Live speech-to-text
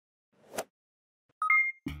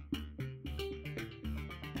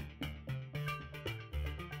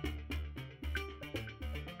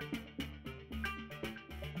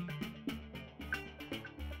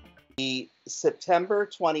the September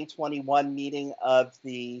 2021 meeting of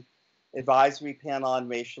the Advisory Panel on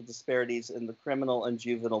Racial Disparities in the Criminal and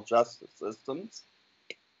Juvenile Justice Systems.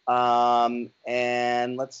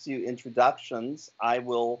 And let's do introductions. I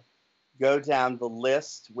will go down the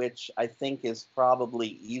list, which I think is probably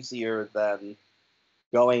easier than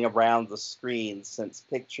going around the screen since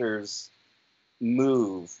pictures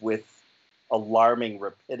move with alarming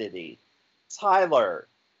rapidity. Tyler.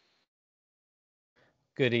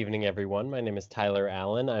 Good evening, everyone. My name is Tyler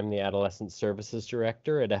Allen. I'm the Adolescent Services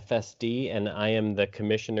Director at FSD, and I am the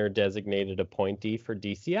Commissioner Designated Appointee for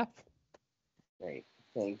DCF. Great,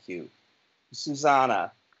 thank you.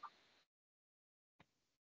 Susanna.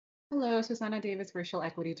 Hello, Susanna Davis, Racial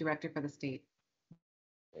Equity Director for the state.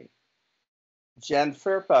 Great. Jen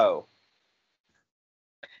Firpo.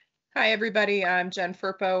 Hi, everybody. I'm Jen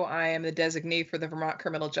Firpo. I am the designee for the Vermont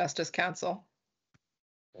Criminal Justice Council.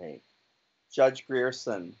 Great. Judge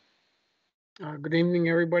Grierson. Good evening,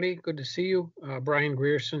 everybody. Good to see you. Brian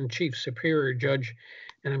Grierson, Chief Superior Judge.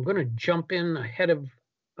 And I'm going to jump in ahead of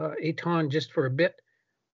Etan just for a bit.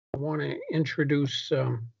 I want to introduce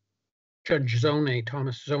Judge Zone,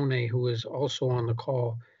 Thomas Zone, who is also on the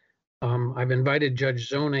call. I've invited Judge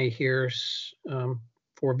Zone here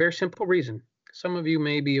for a very simple reason. Some of you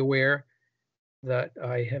may be aware that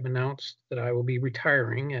I have announced that I will be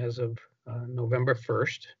retiring as of November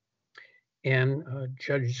 1st. And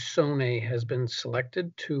Judge Zone has been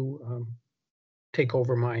selected to take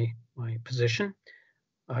over my position.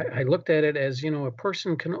 I looked at it as, you know, a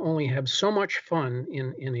person can only have so much fun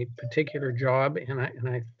in a particular job, and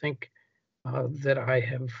I think that I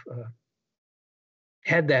have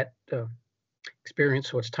had that experience,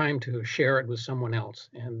 so it's time to share it with someone else.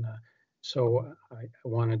 And so I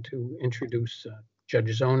wanted to introduce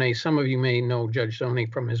Judge Zone. Some of you may know Judge Zone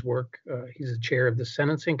from his work. He's the chair of the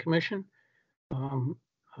Sentencing Commission.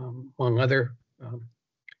 Among other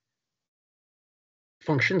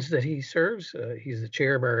functions that he serves. He's the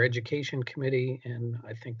chair of our education committee, and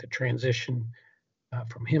I think the transition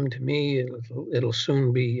from him to me, it'll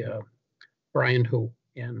soon be Brian Hu,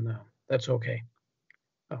 and that's okay.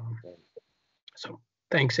 So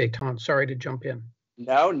thanks, Etan. Sorry to jump in.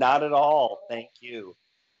 No, not at all. Thank you.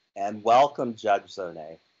 And welcome, Judge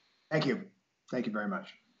Zone. Thank you. Thank you very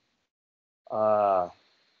much.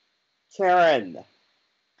 Karen.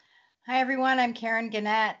 Hi, everyone. I'm Karen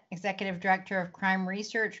Gannett, Executive Director of Crime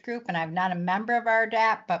Research Group, and I'm not a member of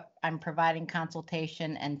RDAP, but I'm providing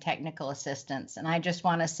consultation and technical assistance. And I just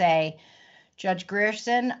want to say, Judge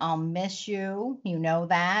Grierson, I'll miss you. You know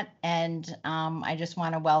that. And I just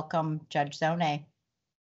want to welcome Judge Zone.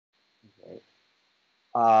 Okay.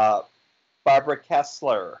 Barbara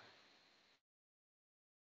Kessler.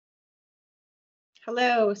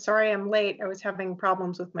 Hello, sorry I'm late. I was having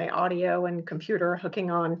problems with my audio and computer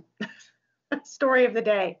hooking on. Story of the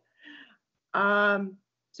day.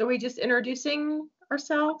 So we just introducing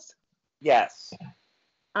ourselves? Yes.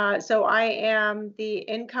 So I am the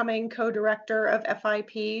incoming co-director of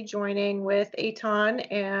FIP, joining with Etan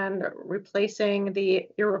and replacing the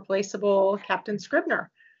irreplaceable Captain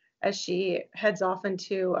Scribner as she heads off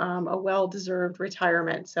into a well-deserved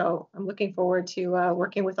retirement. So I'm looking forward to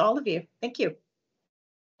working with all of you. Thank you.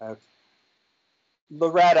 Okay.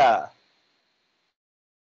 Loretta.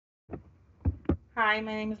 Hi,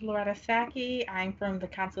 my name is Loretta Sacchi. I'm from the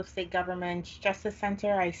Council of State Government's Justice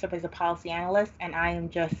Center. I serve as a policy analyst, and I am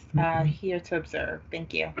just here to observe.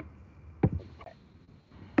 Thank you. Okay.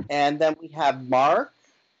 And then we have Mark.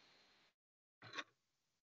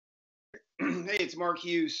 Hey, it's Mark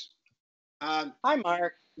Hughes. Hi,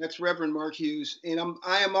 Mark. That's Reverend Mark Hughes. And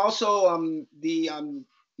I am also the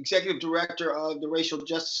Executive Director of the Racial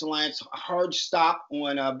Justice Alliance. A hard stop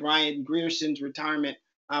on Brian Grierson's retirement.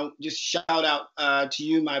 I'll just shout out to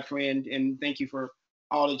you, my friend, and thank you for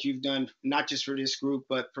all that you've done, not just for this group,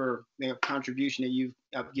 but for the contribution that you've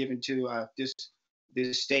given to this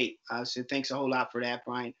state. So thanks a whole lot for that,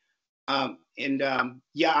 Brian.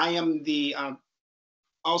 Yeah, I am the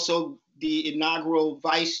also the inaugural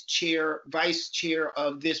vice chair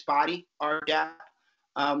of this body, RDAP.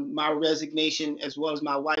 My resignation, as well as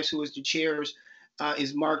my wife's, who is the chair's,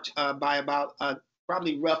 is marked by about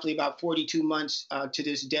probably roughly about 42 months to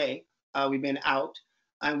this day. We've been out,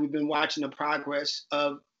 and we've been watching the progress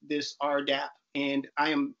of this RDAP. And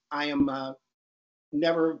I am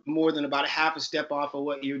never more than about a half a step off of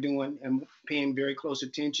what you're doing and paying very close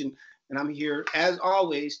attention. And I'm here, as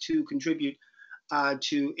always, to contribute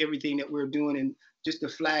to everything that we're doing, and just to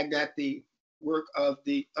flag that the work of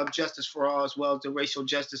Justice for All, as well as the Racial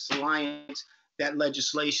Justice Alliance, that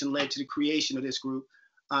legislation led to the creation of this group,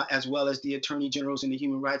 as well as the Attorney General's and the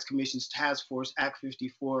Human Rights Commission's Task Force, Act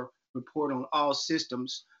 54, report on all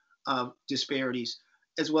systems of disparities,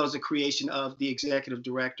 as well as the creation of the executive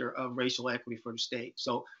director of racial equity for the state.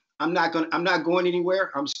 So I'm not going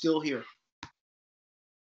anywhere. I'm still here.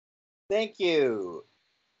 Thank you.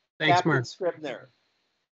 Thanks, Captain Mark. Scribner.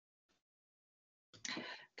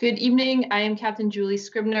 Good evening. I am Captain Julie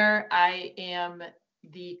Scribner. I am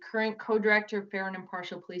the current co-director of Fair and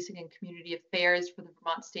Impartial Policing and Community Affairs for the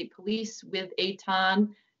Vermont State Police with ATON,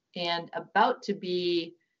 and about to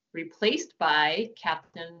be replaced by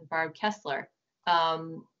Captain Barb Kessler.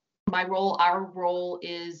 Our role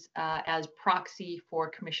is as proxy for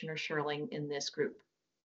Commissioner Sherling in this group.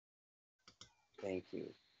 Thank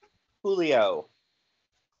you. Julio.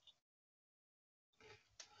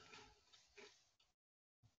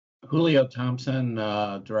 Julio Thompson,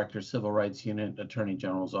 Director, Civil Rights Unit, Attorney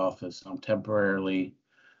General's Office. I'm temporarily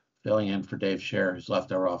filling in for Dave Scher, who's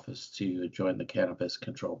left our office to join the Cannabis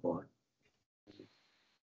Control Board.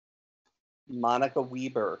 Monica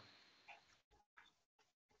Weber.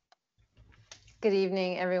 Good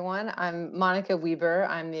evening, everyone. I'm Monica Weber.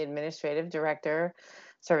 I'm the Administrative Director,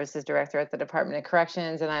 Services Director at the Department of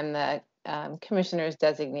Corrections, and I'm the Commissioner's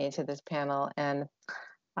designee to this panel. And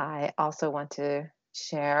I also want to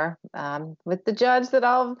share with the judge that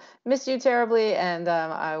I'll miss you terribly, and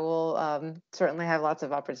I will certainly have lots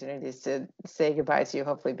of opportunities to say goodbye to you,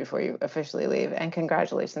 hopefully before you officially leave. And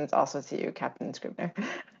congratulations also to you, Captain Scribner.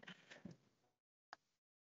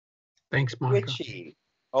 Thanks, Monica. Witchy.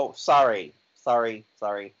 Oh, sorry.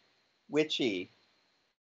 Witchy.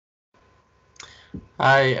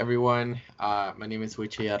 Hi, everyone. My name is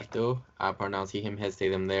Witchy Arto. Pronouns he, him, his, they,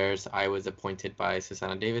 them, theirs. I was appointed by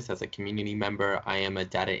Susanna Davis as a community member. I am a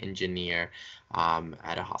data engineer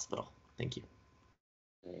at a hospital. Thank you.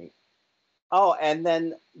 Great. Oh, and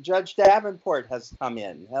then Judge Davenport has come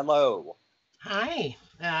in. Hello. Hi,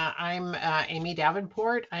 I'm Amy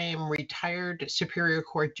Davenport. I am retired Superior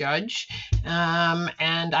Court judge,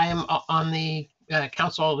 and I am on the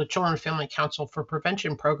council, the Children and Family Council for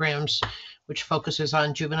Prevention Programs, which focuses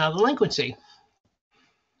on juvenile delinquency.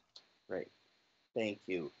 Great, thank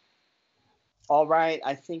you. All right,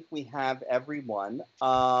 I think we have everyone.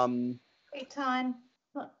 Hey, Ton.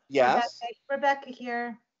 Yes? Rebecca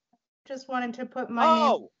here. Just wanted to put my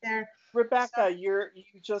name there. Rebecca, you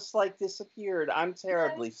just like disappeared. I'm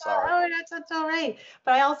terribly sorry. Oh, that's all right.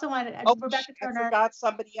 But I also wanted Rebecca Turner. I forgot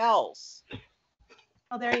somebody else.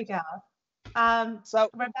 Oh, there you go.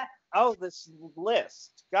 This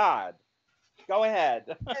list. God, go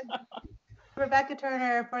ahead. Rebecca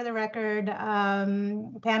Turner, for the record,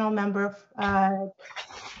 panel member,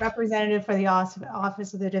 representative for the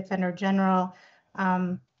Office of the Defender General.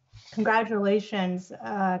 Congratulations,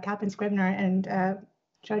 Captain Scribner and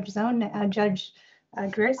Judge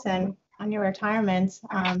Grierson, on your retirement.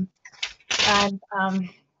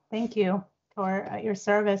 Thank you for your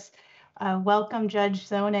service. Welcome, Judge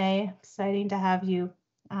Zone. Exciting to have you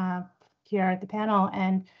here at the panel,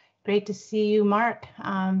 and great to see you, Mark.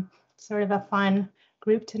 Sort of a fun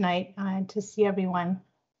group tonight to see everyone.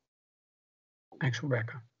 Thanks,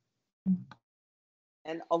 Rebecca.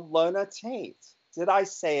 And Alona Tate. Did I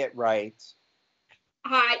say it right?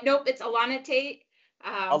 Hi, nope, it's Alana Tate.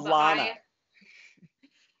 Alana.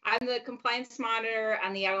 I'm the compliance monitor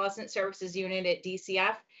on the Adolescent Services Unit at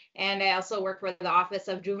DCF, and I also work for the Office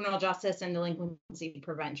of Juvenile Justice and Delinquency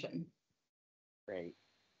Prevention. Great.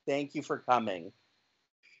 Thank you for coming.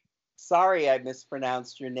 Sorry I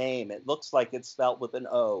mispronounced your name. It looks like it's spelled with an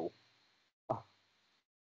O.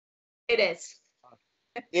 It is.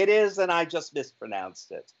 It is, and I just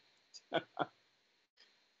mispronounced it.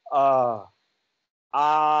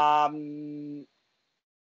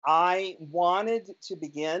 I wanted to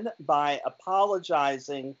begin by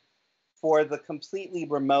apologizing for the completely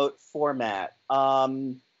remote format.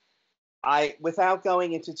 Without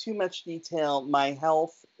going into too much detail, my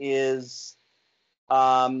health is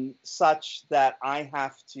such that I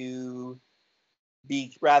have to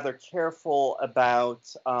be rather careful about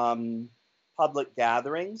public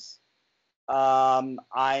gatherings.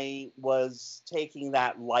 I was taking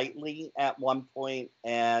that lightly at one point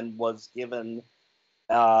and was given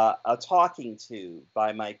a talking to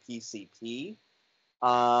by my PCP.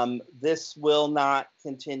 This will not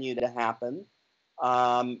continue to happen,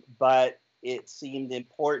 but it seemed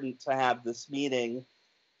important to have this meeting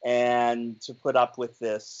and to put up with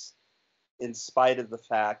this in spite of the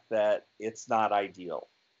fact that it's not ideal.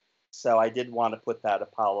 So I did want to put that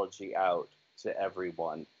apology out to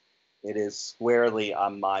everyone. It is squarely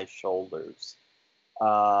on my shoulders.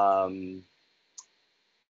 I'd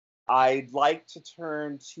like to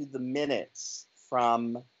turn to the minutes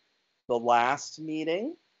from the last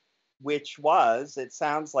meeting, which was, it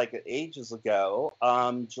sounds like ages ago,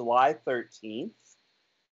 July 13th.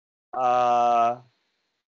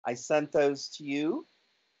 I sent those to you.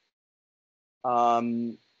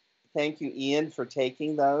 Thank you, Ian, for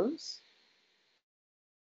taking those.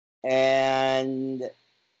 And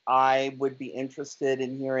I would be interested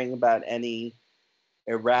in hearing about any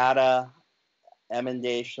errata,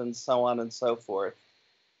 emendations, so on and so forth.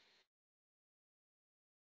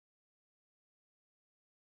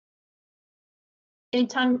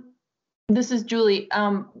 Anytime, this is Julie.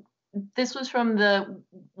 This was from the,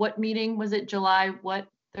 what meeting was it? July, what,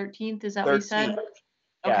 13th? Is that what you said? 13th,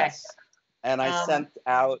 yes. And I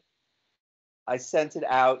sent it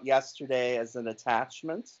out yesterday as an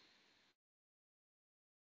attachment.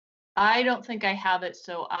 I don't think I have it,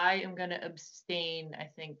 so I am going to abstain, I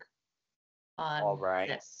think, on All right.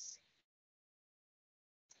 this.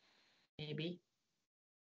 Maybe.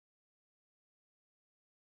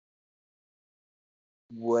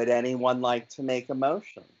 Would anyone like to make a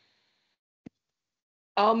motion?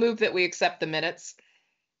 I'll move that we accept the minutes.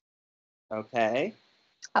 Okay.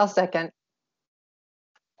 I'll second.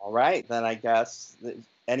 All right, then I guess,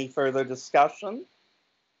 any further discussion?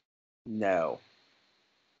 No.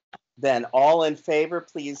 Then all in favor,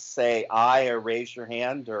 please say aye or raise your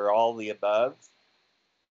hand or all the above.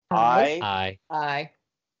 Aye. Aye. Aye.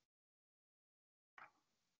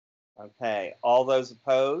 Okay, all those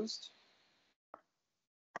opposed?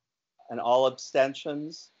 And all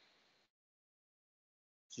abstentions?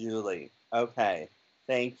 Julie, okay,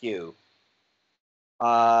 thank you.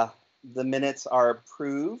 The minutes are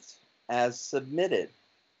approved as submitted.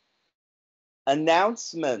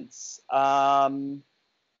 Announcements.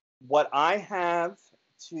 What I have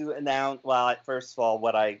to announce, well, first of all,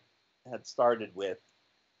 what I had started with,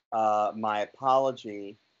 my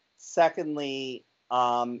apology. Secondly,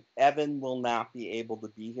 Evan will not be able to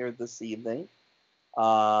be here this evening,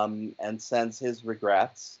 and sends his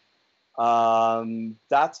regrets.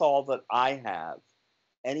 That's all that I have.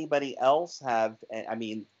 Anybody else have, I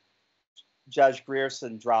mean, Judge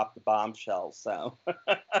Grierson dropped the bombshell, so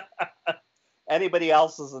anybody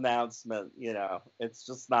else's announcement, you know, it's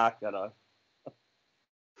just not gonna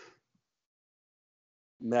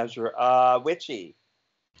measure. Witchy.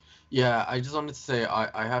 Yeah, I just wanted to say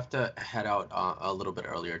I have to head out a little bit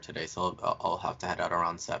earlier today, so I'll have to head out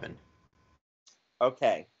around 7.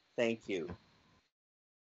 Okay, thank you.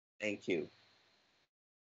 Thank you.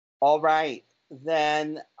 All right,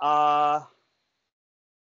 then,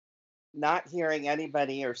 not hearing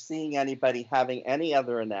anybody or seeing anybody having any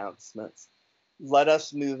other announcements, let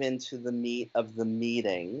us move into the meat of the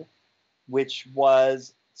meeting, which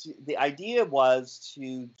was, the idea was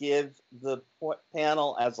to give the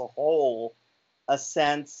panel as a whole a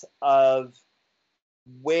sense of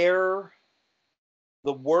where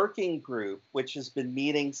the working group, which has been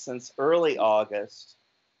meeting since early August,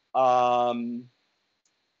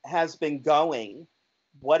 has been going,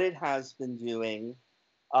 what it has been doing,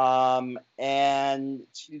 and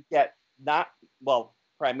to get not, well,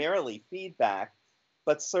 primarily feedback,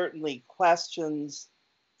 but certainly questions,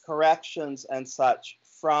 corrections, and such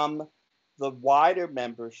from the wider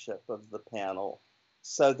membership of the panel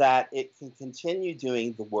so that it can continue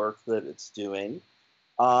doing the work that it's doing,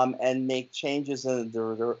 and make changes in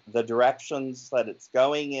the directions that it's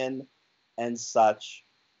going in and such,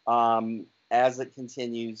 as it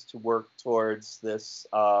continues to work towards this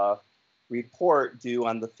report due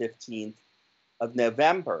on the 15th of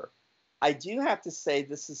November. I do have to say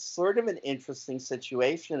this is sort of an interesting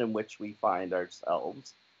situation in which we find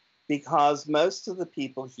ourselves, because most of the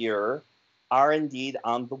people here are indeed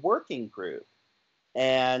on the working group,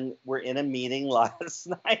 and we're in a meeting last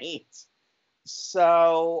night.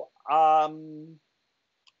 So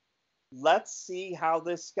let's see how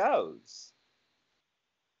this goes.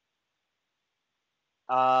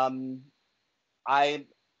 I'm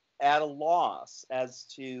at a loss as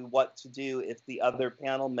to what to do if the other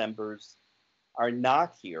panel members are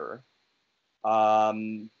not here,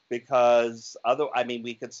 because I mean,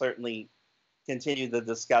 we could certainly continue the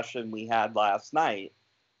discussion we had last night,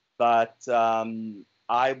 but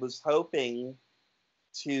I was hoping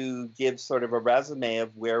to give sort of a resume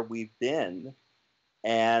of where we've been,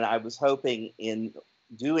 and I was hoping in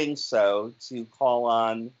doing so to call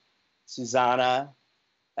on Susanna,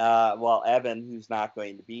 Evan, who's not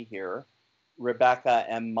going to be here, Rebecca,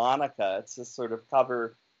 and Monica to sort of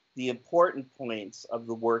cover the important points of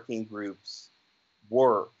the working group's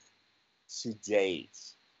work to date.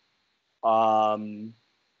 Why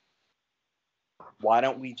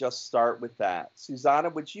don't we just start with that? Susanna,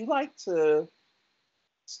 would you like to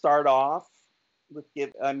start off with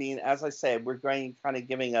as I said, we're going kind of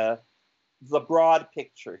giving a the broad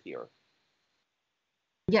picture here?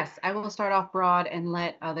 Yes, I will start off broad and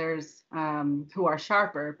let others who are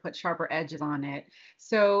sharper put sharper edges on it.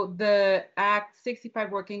 So the Act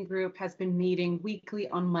 65 Working Group has been meeting weekly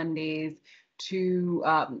on Mondays to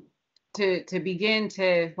begin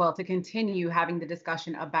to continue having the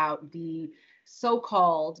discussion about the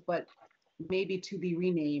so-called, but maybe to be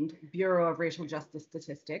renamed, Bureau of Racial Justice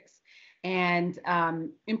Statistics. And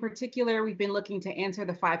in particular, we've been looking to answer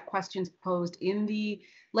the 5 questions posed in the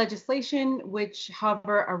legislation, which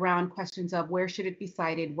hover around questions of where should it be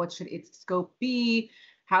cited, what should its scope be,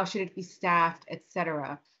 how should it be staffed,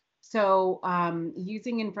 etc. So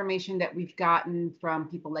using information that we've gotten from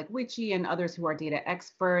people like Witchy and others who are data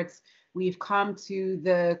experts, we've come to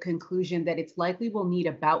the conclusion that it's likely we'll need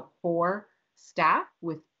about 4 staff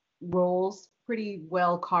with roles pretty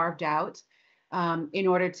well carved out in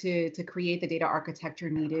order to create the data architecture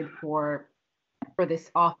needed for this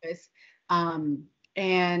office,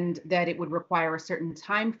 and that it would require a certain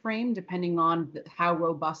time frame depending on how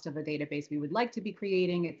robust of a database we would like to be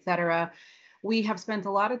creating, et cetera. We have spent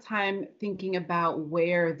a lot of time thinking about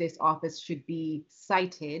where this office should be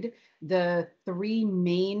cited. The 3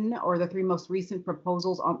 main, or the 3 most recent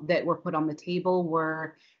proposals that were put on the table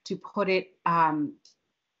were to put it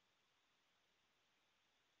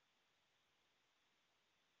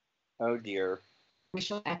oh dear.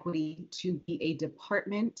 Racial equity to be a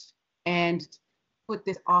department and put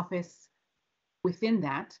this office within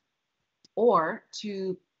that, or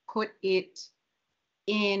to put it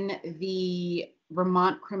in the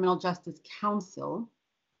Vermont Criminal Justice Council,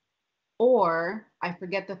 or I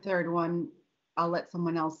forget the third one, I'll let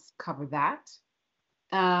someone else cover that.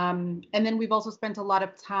 And then we've also spent a lot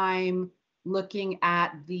of time looking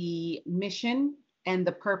at the mission and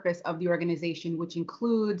the purpose of the organization, which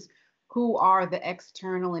includes who are the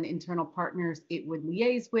external and internal partners it would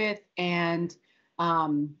liaise with, and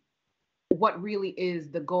what really is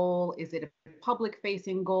the goal. Is it a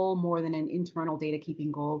public-facing goal more than an internal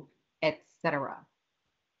data-keeping goal, etc.?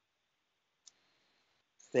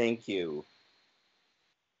 Thank you.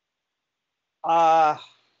 I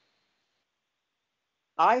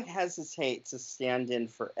hesitate to stand in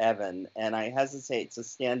for Evan, and I hesitate to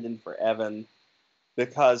stand in for Evan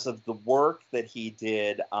because of the work that he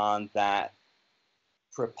did on that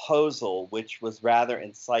proposal, which was rather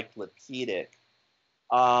encyclopedic.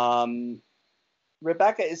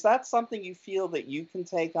 Rebecca, is that something you feel that you can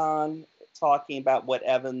take on, talking about what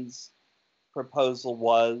Evan's proposal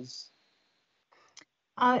was?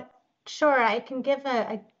 Sure, I can give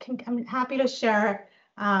I'm happy to share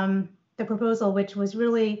the proposal, which was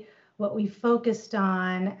really what we focused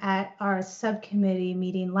on at our subcommittee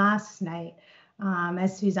meeting last night.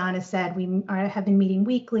 As Susanna said, we have been meeting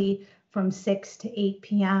weekly from 6 to 8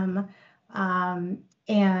 p.m.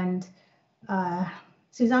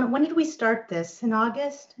 Susanna, when did we start this? In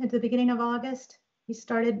August? At the beginning of August? We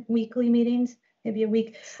started weekly meetings, maybe a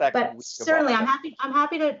week. But certainly, I'm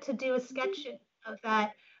happy to do a sketch of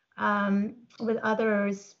that with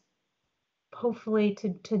others, hopefully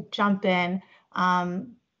to jump in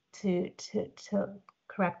to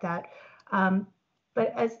correct that.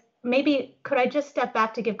 But as maybe, could I just step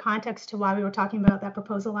back to give context to why we were talking about that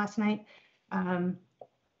proposal last night?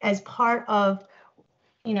 As part of,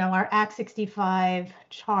 our Act 65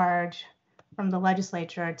 charge from the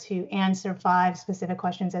legislature to answer 5 specific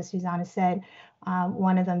questions, as Susanna said,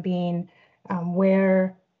 one of them being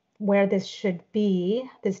where this should be,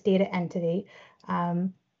 this data entity.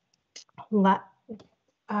 Let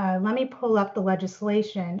me pull up the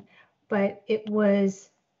legislation, but it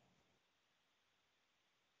was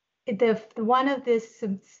one of this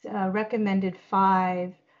recommended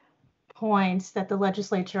 5 points that the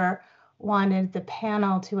legislature wanted the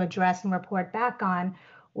panel to address and report back on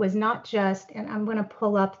was not just, and I'm going to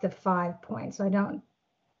pull up the 5 points so I don't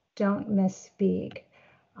misspeak,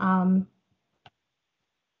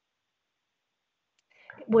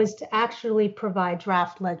 was to actually provide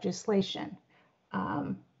draft legislation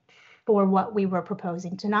for what we were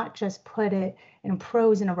proposing, to not just put it in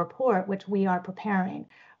prose in a report, which we are preparing,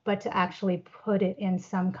 but to actually put it in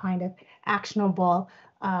some kind of actionable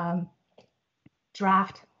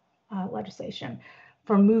draft legislation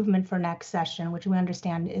for movement for next session, which we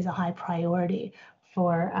understand is a high priority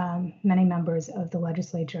for many members of the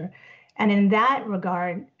legislature. And in that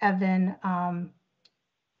regard, Evan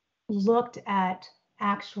looked at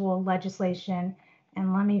actual legislation,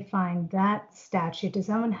 and let me find that statute. Does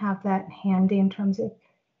someone have that handy in terms of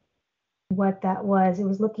what that was? It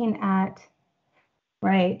was looking at,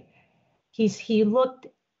 right, he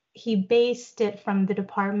based it from the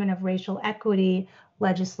Department of Racial Equity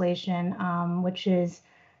legislation, which is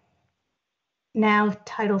now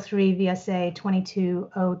Title III VSA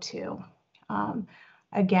 2202.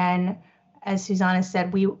 Again, as Susanna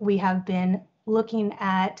said, we have been looking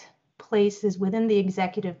at places within the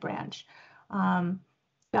executive branch,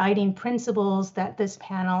 guiding principles that this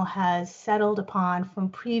panel has settled upon from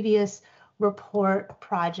previous report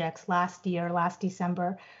projects last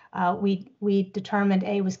December. We determined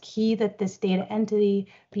it was key that this data entity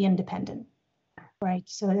be independent, right?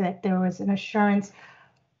 So that there was an assurance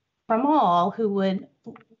from all who would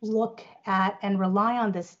look at and rely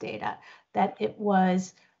on this data that it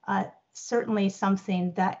was certainly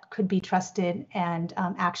something that could be trusted and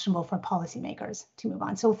actionable for policymakers to move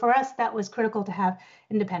on. So for us, that was critical to have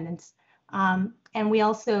independence. And we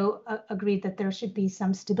also agreed that there should be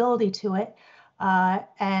some stability to it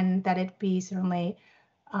and that it be certainly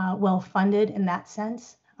well-funded in that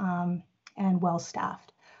sense and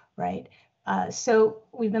well-staffed, right? So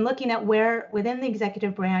we've been looking at where within the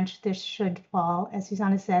executive branch this should fall. As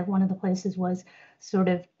Susanna said, one of the places was sort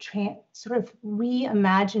of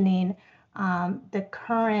reimagining the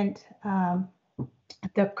current and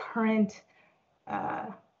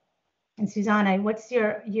Susanna, what's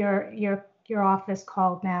your office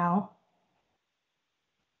called now?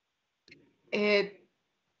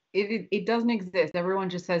 It doesn't exist. Everyone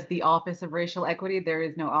just says the Office of Racial Equity. There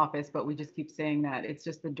is no office, but we just keep saying that. It's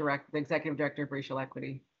just the Executive Director of Racial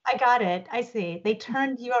Equity. I got it. I see. They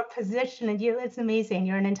turned your position and it's amazing.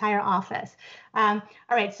 You're an entire office. All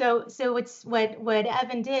right. So it's what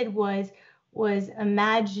Evan did was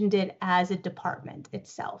imagined it as a department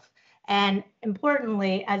itself. And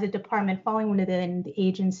importantly, as a department falling within the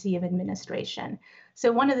agency of administration.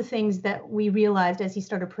 So one of the things that we realized as he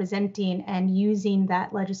started presenting and using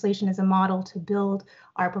that legislation as a model to build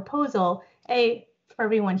our proposal, for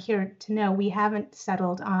everyone here to know, we haven't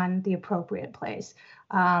settled on the appropriate place,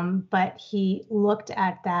 but he looked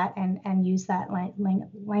at that and used that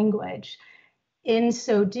language. In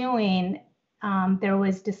so doing, there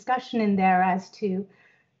was discussion in there as to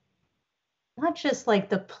not just like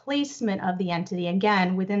the placement of the entity,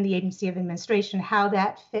 again, within the agency of administration, how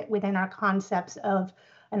that fit within our concepts of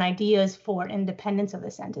and ideas for independence of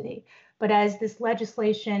this entity. But as this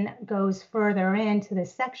legislation goes further into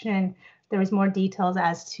this section, there is more details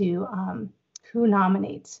as to who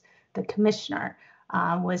nominates the commissioner,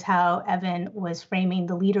 was how Evan was framing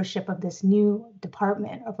the leadership of this new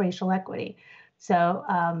Department of Racial Equity. So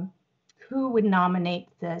who would nominate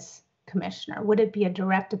this commissioner? Would it be a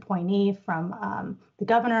direct appointee from the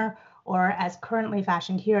governor, or as currently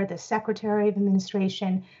fashioned here, the Secretary of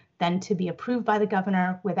Administration, then to be approved by the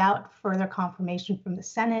governor without further confirmation from the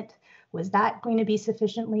Senate? Was that going to be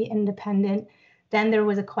sufficiently independent? Then there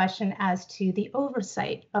was a question as to the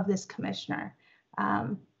oversight of this commissioner,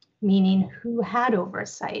 meaning who had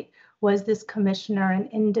oversight? Was this commissioner an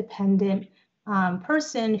independent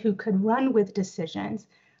person who could run with decisions?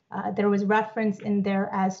 There was reference in there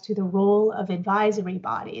as to the role of advisory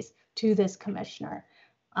bodies to this commissioner.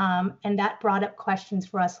 And that brought up questions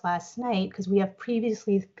for us last night because we have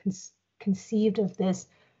previously conceived of this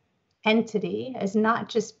entity as not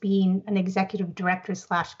just being an executive director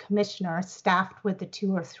 / commissioner staffed with the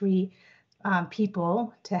 2 or 3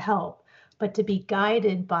 people to help, but to be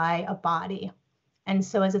guided by a body. And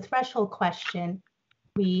so as a threshold question,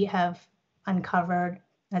 we have uncovered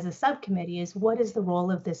as a subcommittee is what is the role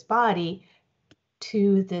of this body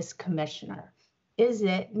to this commissioner? Is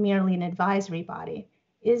it merely an advisory body?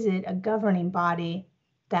 Is it a governing body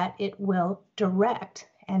that it will direct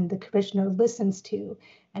and the commissioner listens to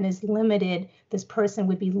and is limited? This person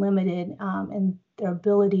would be limited in their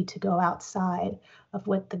ability to go outside of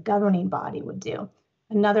what the governing body would do.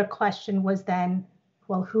 Another question was then,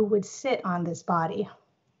 well, who would sit on this body,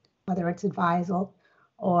 whether it's advisal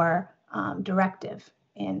or directive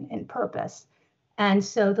in purpose? And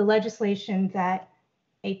so the legislation that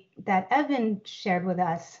Evan shared with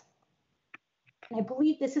us, I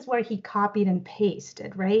believe this is where he copied and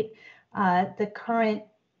pasted, right? The current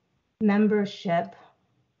membership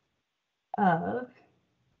of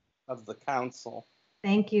the council.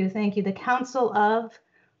 Thank you. The Council of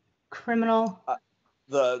Criminal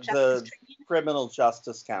the Criminal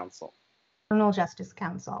Justice Council. Criminal Justice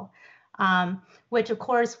Council, which of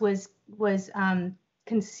course was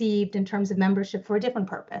conceived in terms of membership for a different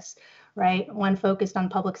purpose, right? One focused on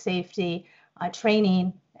public safety,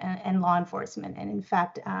 training, and law enforcement. And in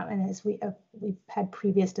fact, and as we've had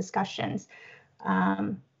previous discussions,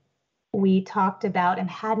 we talked about and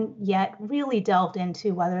hadn't yet really delved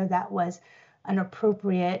into whether that was an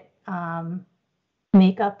appropriate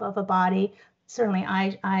makeup of a body. Certainly,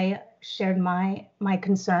 I shared my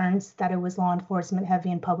concerns that it was law enforcement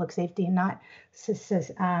heavy and public safety and not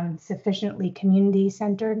sufficiently community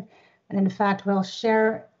centered. And in fact, what I'll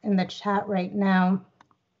share in the chat right now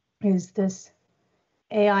is this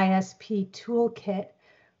AISP toolkit,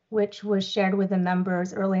 which was shared with the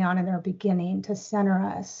members early on in their beginning to center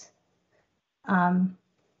us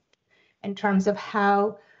in terms of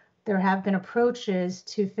how there have been approaches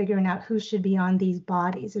to figuring out who should be on these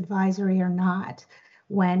bodies, advisory or not,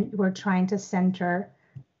 when we're trying to center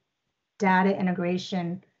data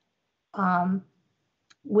integration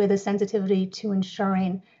with a sensitivity to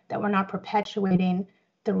ensuring that we're not perpetuating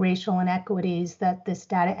the racial inequities that this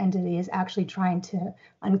data entity is actually trying to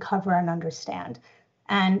uncover and understand.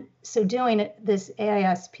 And so doing this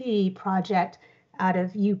AISP project out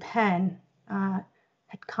of UPenn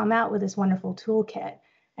had come out with this wonderful toolkit.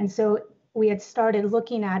 And so we had started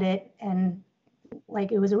looking at it, and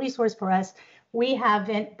like it was a resource for us. We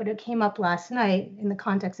haven't, but it came up last night in the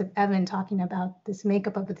context of Evan talking about this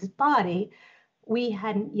makeup of this body. We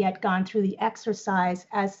hadn't yet gone through the exercise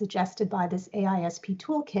as suggested by this AISP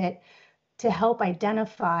toolkit to help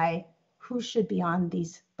identify who should be on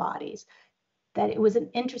these bodies. That it was an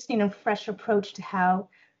interesting and fresh approach to how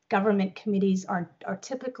government committees are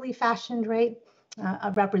typically fashioned, right?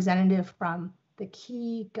 A representative from the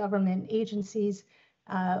key government agencies.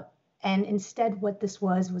 And instead what this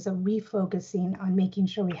was a refocusing on making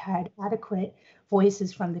sure we had adequate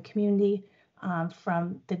voices from the community,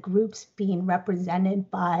 from the groups being represented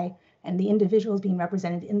by, and the individuals being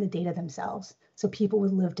represented in the data themselves. So people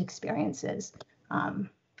with lived experiences.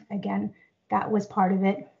 Again, that was part of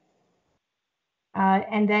it.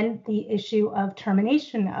 And then the issue of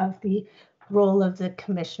termination of the role of the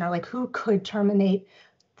commissioner, like who could terminate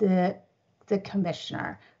the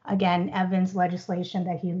commissioner. Again, Evan's legislation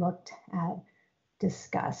that he looked at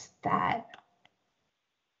discussed that.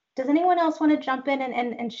 Does anyone else want to jump in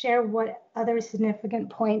and share what other significant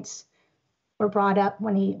points were brought up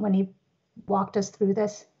when he walked us through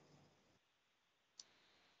this?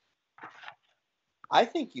 I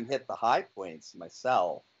think you hit the high points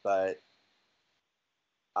myself, but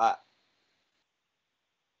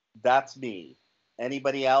that's me.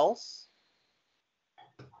 Anybody else?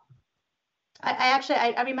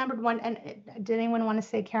 I remembered one, and did anyone want to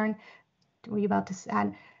say, Karen, were you about to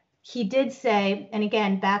add? He did say, and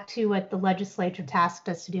again, back to what the legislature tasked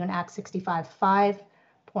us to do in Act 65, 5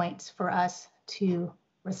 points for us to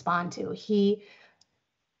respond to. He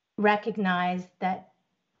recognized that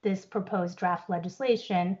this proposed draft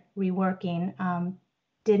legislation, reworking,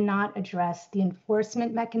 did not address the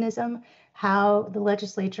enforcement mechanism, how the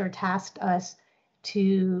legislature tasked us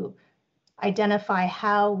to identify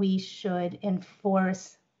how we should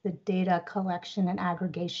enforce the data collection and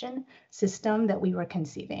aggregation system that we were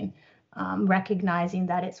conceiving, recognizing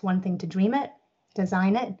that it's one thing to dream it,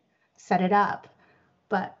 design it, set it up,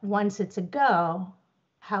 but once it's a go,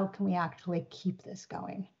 how can we actually keep this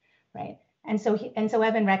going, right? And so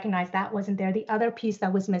Evan recognized that wasn't there. The other piece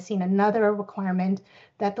that was missing, another requirement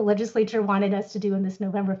that the legislature wanted us to do in this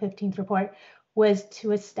November 15th report, was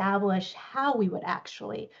to establish how we would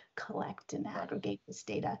actually collect and aggregate this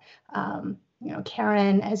data.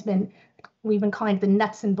 Karen we've been calling it the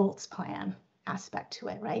nuts and bolts plan aspect to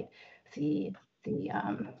it, right? The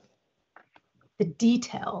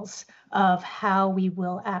details of how we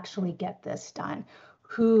will actually get this done.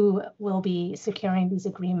 Who will be securing these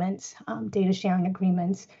agreements, data sharing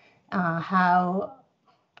agreements, how,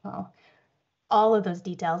 well, all of those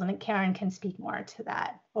details. And Karen can speak more to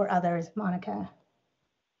that, or others, Monica.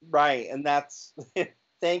 Right, and that's,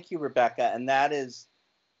 thank you, Rebecca. And that is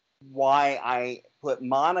why I put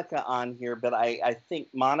Monica on here, but I think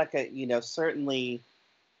Monica, certainly,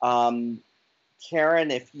 Karen,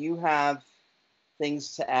 if you have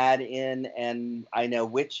things to add in, and I know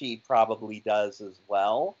Witchy probably does as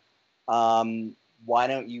well, why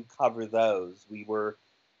don't you cover those?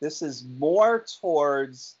 This is more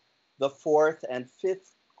towards the 4th and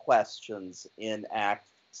 5th questions in Act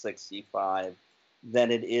 65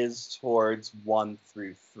 than it is towards 1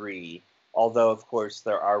 through 3, although of course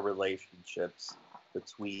there are relationships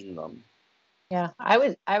between them. Yeah, I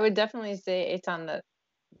would definitely say, Eitan, that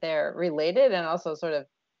they're related and also sort of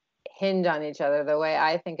hinge on each other. The way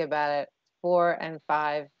I think about it, 4 and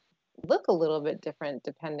 5 look a little bit different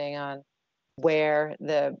depending on where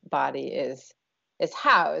the body is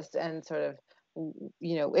housed, and sort of,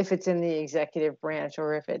 if it's in the executive branch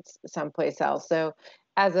or if it's someplace else. So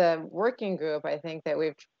as a working group, I think that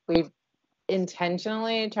we've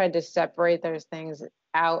intentionally tried to separate those things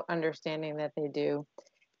out, understanding that they do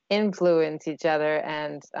influence each other,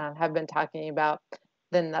 and have been talking about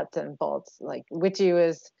the nuts and bolts. Like Witchy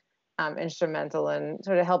was instrumental in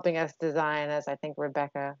sort of helping us design, as I think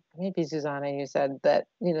Rebecca, maybe Susanna, you said that,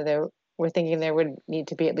 we're thinking there would need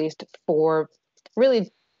to be at least 4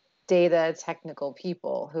 really data technical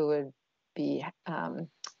people who would be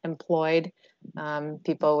employed,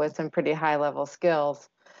 people with some pretty high level skills.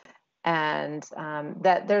 And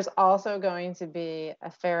that there's also going to be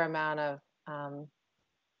a fair amount of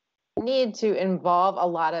need to involve a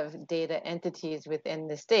lot of data entities within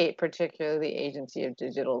the state, particularly the Agency of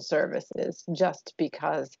Digital Services, just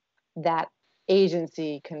because that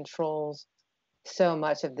agency controls so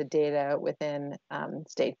much of the data within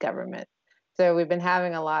state government. So we've been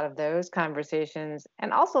having a lot of those conversations,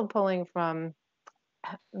 and also pulling from,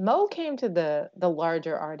 Mo came to the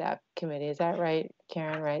larger RDAP committee, is that right,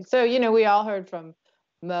 Karen, right? So, we all heard from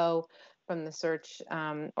Mo from the search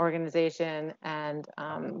organization, and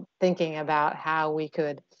thinking about how we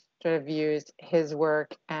could sort of use his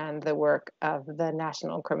work and the work of the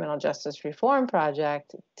National Criminal Justice Reform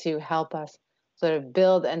Project to help us sort of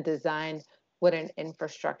build and design what an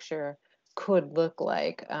infrastructure could look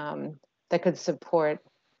like that could support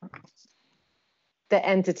the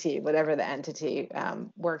entity, whatever the entity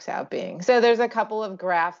works out being. So there's a couple of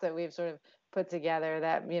graphs that we've sort of put together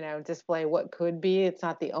that, display what could be. It's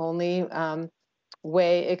not the only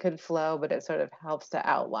way it could flow, but it sort of helps to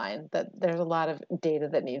outline that there's a lot of data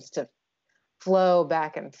that needs to flow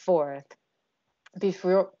back and forth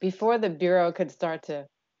before the Bureau could start to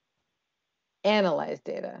analyze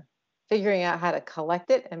data. Figuring out how to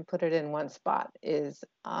collect it and put it in one spot is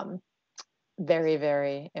very,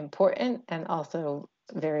 very important, and also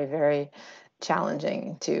very, very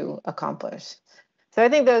challenging to accomplish. So I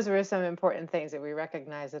think those were some important things that we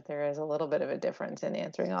recognize, that there is a little bit of a difference in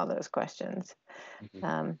answering all those questions.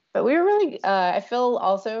 But we were really, I feel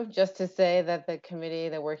also, just to say that the committee,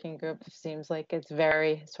 the working group, seems like it's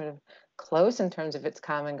very sort of close in terms of its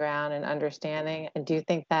common ground and understanding. I do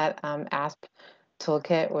think that ASP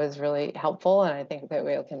toolkit was really helpful, and I think that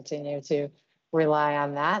we'll continue to rely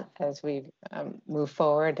on that as we move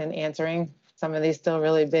forward in answering some of these still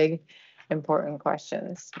really big, important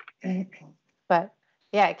questions. But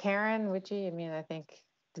yeah, Karen, Wichi, I think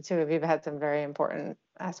the two of you have had some very important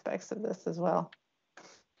aspects of this as well.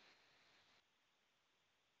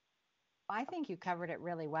 I think you covered it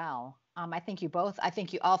really well. I think you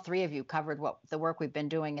all 3 of you covered what the work we've been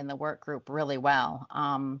doing in the work group really well.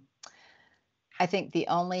 I think the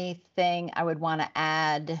only thing I would want to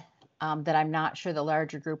add that I'm not sure the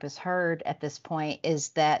larger group has heard at this point is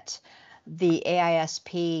that the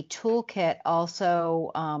AISP toolkit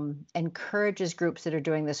also encourages groups that are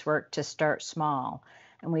doing this work to start small.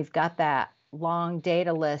 And we've got that long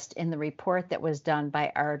data list in the report that was done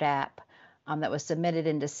by RDAP that was submitted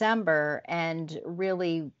in December. And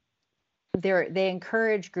really, they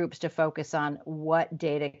encourage groups to focus on what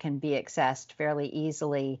data can be accessed fairly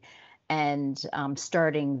easily, and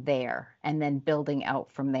starting there and then building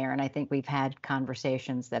out from there. And I think we've had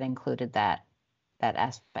conversations that included that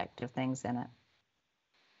aspect of things in it.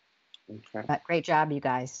 Okay. But great job, you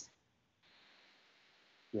guys.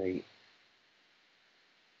 Great.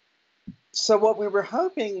 So what we were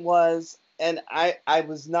hoping was, and I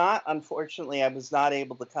was not, unfortunately, I was not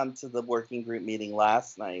able to come to the working group meeting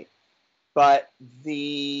last night, but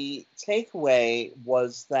the takeaway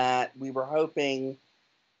was that we were hoping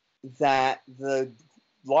that the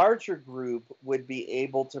larger group would be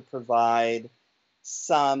able to provide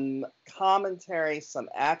some commentary, some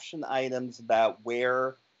action items about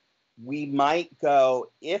where we might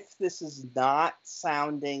go if this is not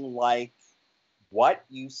sounding like what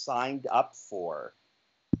you signed up for.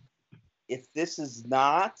 If this is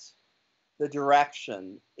not the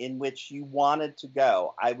direction in which you wanted to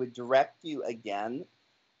go, I would direct you again.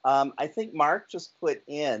 I think Mark just put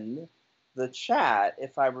in the chat,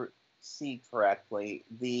 if I see correctly,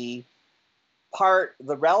 the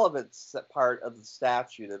relevance part of the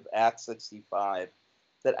statute of Act 65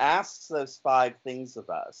 that asks those 5 things of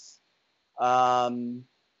us.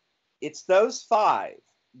 It's those 5.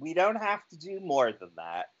 We don't have to do more than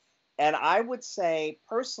that. And I would say,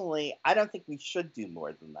 personally, I don't think we should do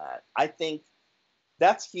more than that. I think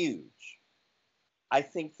that's huge. I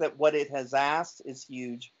think that what it has asked is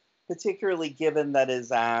huge, particularly given that it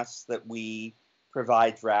has asked that we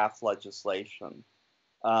provide draft legislation.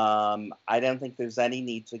 I don't think there's any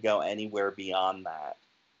need to go anywhere beyond that.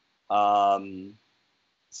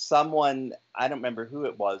 Someone, I don't remember who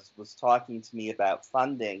it was talking to me about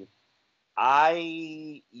funding.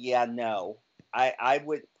 No. I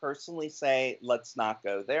would personally say, let's not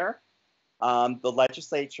go there. The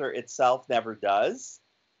legislature itself never does.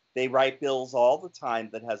 They write bills all the time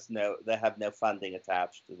that have no funding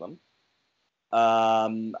attached to them.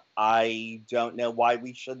 I don't know why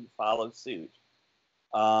we shouldn't follow suit.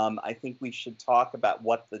 I think we should talk about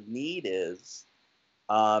what the need is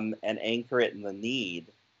and anchor it in the need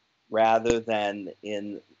rather than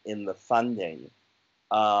in the funding.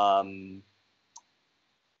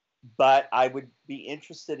 But I would be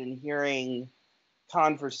interested in hearing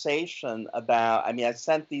conversation about, I mean, I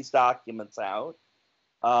sent these documents out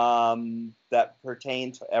that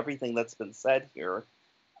pertain to everything that's been said here.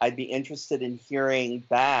 I'd be interested in hearing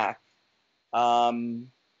back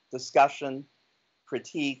discussion,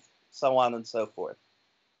 critique, so on and so forth.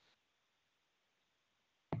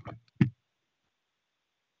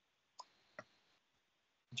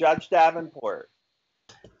 Judge Davenport.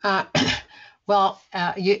 Well,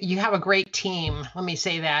 you have a great team. Let me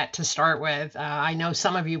say that to start with. I know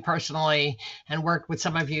some of you personally and worked with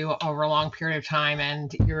some of you over a long period of time,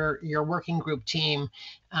 and your working group team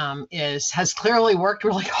has clearly worked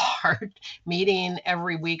really hard. Meeting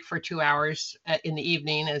every week for 2 hours in the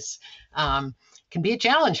evening is can be a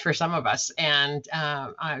challenge for some of us, and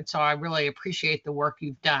so I really appreciate the work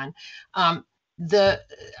you've done. A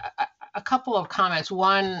couple of comments.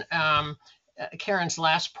 One. Karen's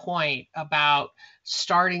last point about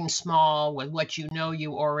starting small with what you know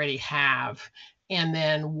you already have, and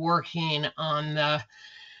then working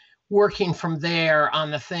from there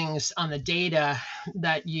on the things, on the data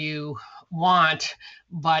that you want,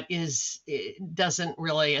 but it doesn't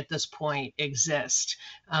really at this point exist,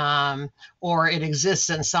 or it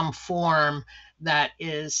exists in some form that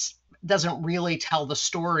doesn't really tell the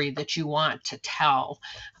story that you want to tell.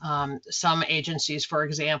 Some agencies, for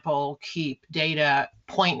example, keep data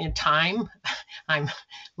point in time. I'm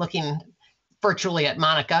looking virtually at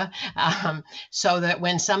Monica, so that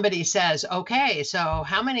when somebody says, okay, so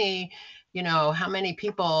how many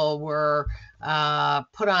people were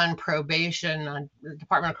put on probation, on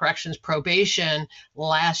Department of Corrections probation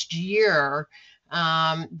last year,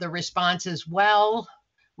 the response is, well,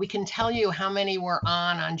 we can tell you how many were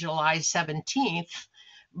on July 17th,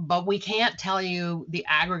 but we can't tell you the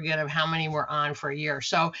aggregate of how many were on for a year.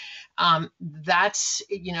 So that's,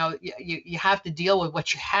 you have to deal with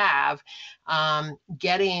what you have,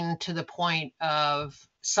 getting to the point of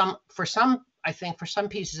for some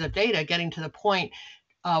pieces of data, getting to the point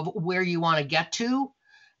of where you want to get to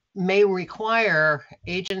may require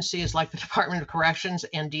agencies like the Department of Corrections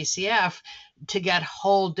and DCF to get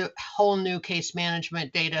whole new case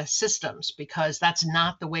management data systems, because that's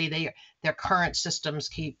not the way their current systems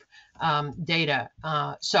keep data.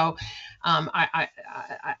 So I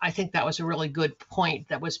think that was a really good point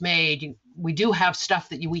that was made. We do have stuff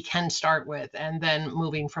that we can start with, and then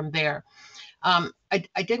moving from there. I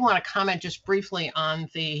did want to comment just briefly on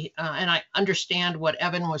and I understand what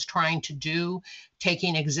Evan was trying to do,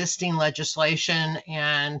 taking existing legislation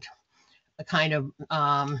and kind of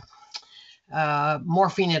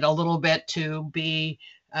morphing it a little bit to be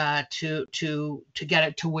to get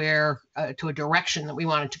it to where to a direction that we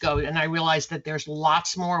wanted to go. And I realize that there's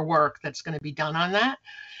lots more work that's going to be done on that.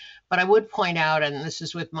 But I would point out, and this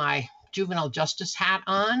is with my juvenile justice hat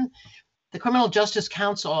on, the Criminal Justice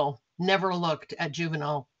Council never looked at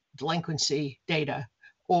juvenile delinquency data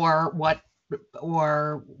or what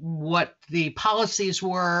the policies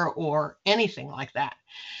were or anything like that.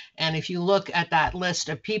 And if you look at that list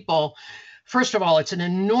of people, first of all, it's an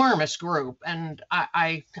enormous group, and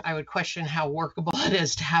I would question how workable it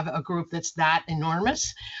is to have a group that's that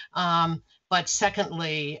enormous. But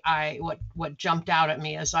secondly, what jumped out at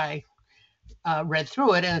me as I read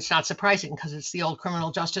through it, and it's not surprising because it's the old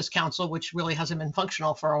Criminal Justice Council, which really hasn't been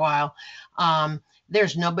functional for a while.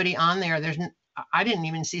 There's nobody on there. I didn't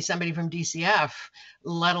even see somebody from DCF,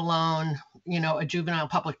 let alone a juvenile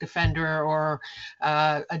public defender or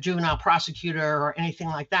a juvenile prosecutor or anything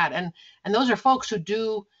like that. And those are folks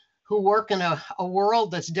who work in a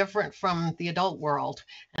world that's different from the adult world.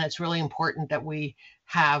 And it's really important that we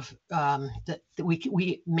have that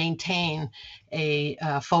we maintain a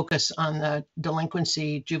focus on the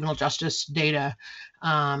delinquency juvenile justice data,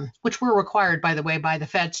 which we're required, by the way, by the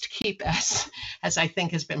feds to keep, as I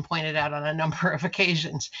think has been pointed out on a number of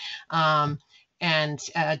occasions. And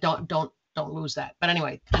don't lose that. But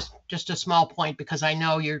anyway, just a small point, because I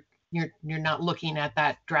know you're not looking at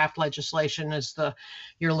that draft legislation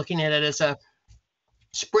you're looking at it as a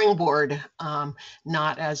springboard,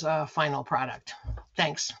 not as a final product.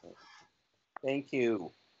 Thanks. Thank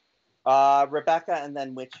you. Rebecca and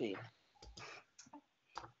then Witchy.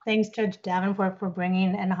 Thanks, Judge Davenport, for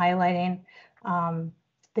bringing and highlighting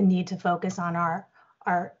the need to focus on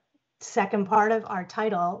our second part of our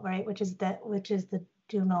title, right, which is the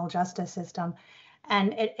juvenile justice system.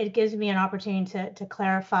 And it gives me an opportunity to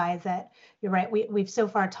clarify that you're right. We've so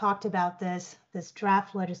far talked about this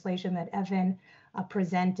draft legislation that Evan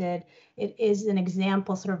presented. It is an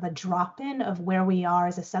example, sort of a drop-in of where we are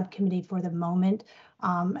as a subcommittee for the moment.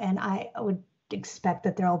 And I would expect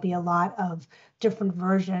that there will be a lot of different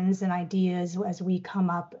versions and ideas as we come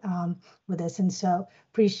up with this. And so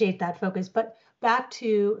appreciate that focus. But back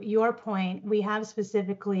to your point, we have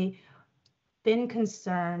specifically been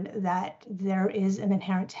concerned that there is an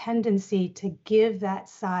inherent tendency to give that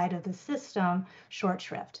side of the system short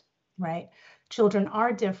shrift, right? Children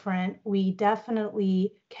are different. We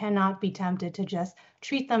definitely cannot be tempted to just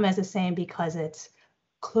treat them as the same because it's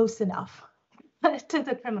close enough to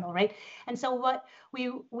the criminal, right? And so what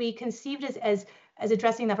we conceived as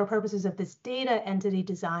addressing that for purposes of this data entity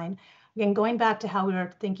design, again, going back to how we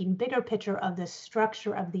were thinking bigger picture of the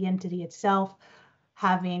structure of the entity itself,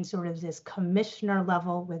 having sort of this commissioner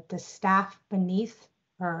level with the staff beneath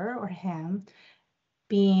her or him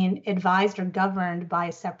being advised or governed by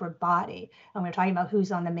a separate body. And we're talking about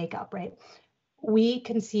who's on the makeup, right? We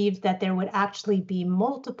conceived that there would actually be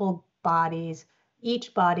multiple bodies,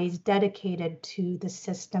 each body's dedicated to the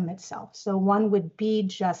system itself. So one would be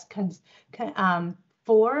just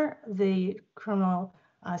for the criminal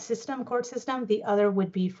system, court system. The other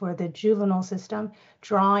would be for the juvenile system,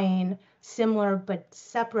 drawing similar but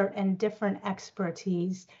separate and different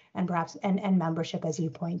expertise and perhaps and membership, as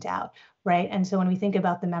you point out, right? And so when we think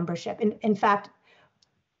about the membership, in fact,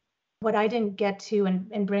 what I didn't get to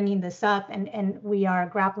in bringing this up, and we are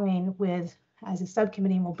grappling with as a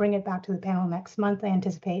subcommittee, and we'll bring it back to the panel next month, I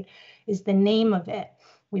anticipate, is the name of it.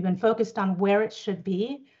 We've been focused on where it should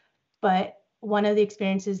be, but one of the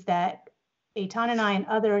experiences that Eitan and I and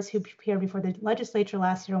others who appeared before the legislature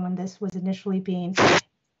last year when this was initially being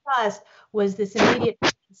discussed was this immediate,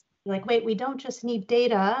 like, wait, we don't just need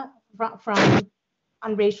data from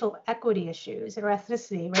on racial equity issues or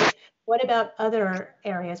ethnicity, right? What about other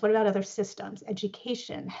areas? What about other systems,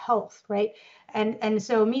 education, health, right? And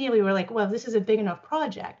so immediately we're like, well, this is a big enough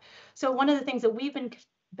project. So one of the things that we've been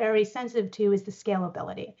very sensitive to is the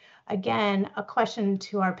scalability. Again, a question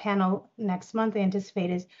to our panel next month, I anticipate,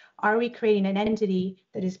 is, are we creating an entity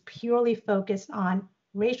that is purely focused on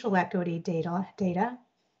racial equity data,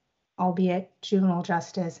 albeit juvenile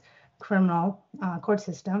justice, criminal court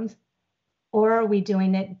systems, or are we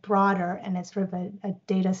doing it broader and it's sort of a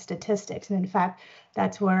data statistics? And in fact,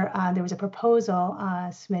 that's where there was a proposal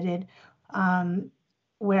submitted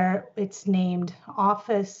where it's named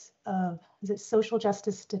Office of, is it Social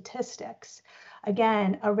Justice Statistics?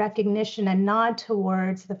 Again, a recognition and nod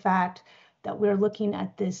towards the fact that we're looking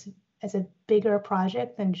at this as a bigger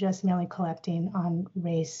project than just merely collecting on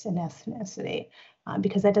race and ethnicity,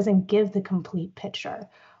 because that doesn't give the complete picture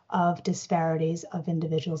of disparities of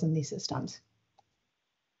individuals in these systems.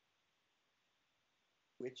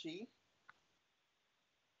 Witchy?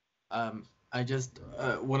 I just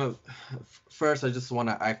first I just want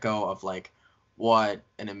to echo of like what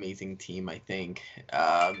an amazing team. I think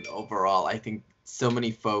overall, I think so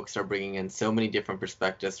many folks are bringing in so many different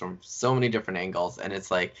perspectives from so many different angles, and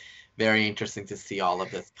it's like very interesting to see all of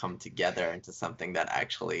this come together into something that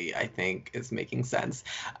actually I think is making sense.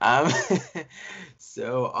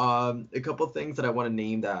 So a couple things that I want to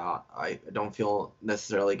name that I don't feel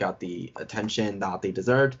necessarily got the attention that they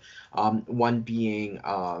deserved. One being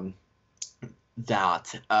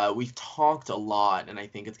that we've talked a lot, and I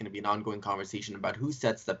think it's going to be an ongoing conversation about who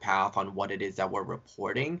sets the path on what it is that we're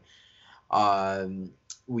reporting.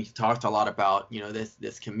 We've talked a lot about, you know,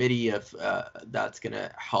 this committee of that's going to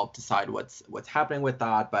help decide what's happening with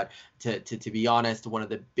that. But to be honest, one of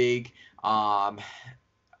the big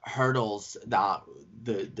hurdles that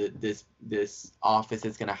this office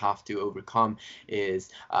is going to have to overcome is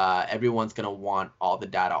everyone's going to want all the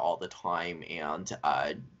data all the time, and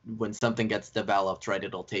when something gets developed, right,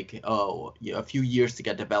 it'll take a few years to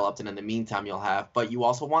get developed, and in the meantime you'll have, but you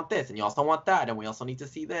also want this and you also want that, and we also need to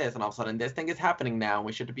see this, and all of a sudden this thing is happening now and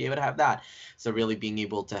we should be able to have that. So really being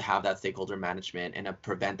able to have that stakeholder management and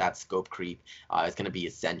prevent that scope creep is going to be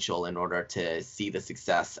essential in order to see the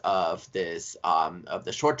success of this of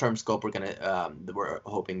the short-term scope we're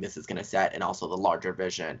hoping this is going to set, and also the larger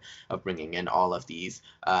vision of bringing in all of these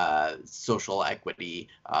social equity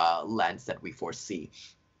lens that we foresee.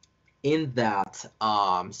 In that,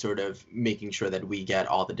 sort of making sure that we get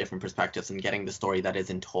all the different perspectives and getting the story that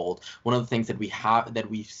isn't told. One of the things that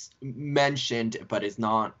we've mentioned but is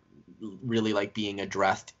not really like being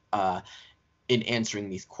addressed in answering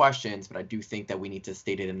these questions, but I do think that we need to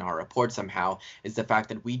state it in our report somehow, is the fact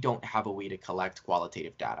that we don't have a way to collect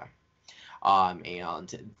qualitative data.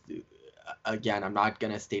 And again, I'm not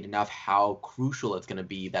going to state enough how crucial it's going to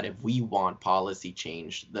be that if we want policy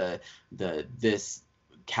change, this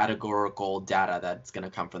categorical data that's going to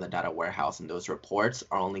come from the data warehouse and those reports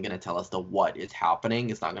are only going to tell us the what is happening.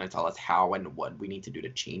 It's not going to tell us how and what we need to do to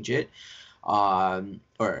change it.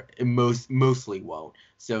 Or it mostly won't.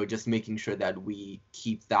 So just making sure that we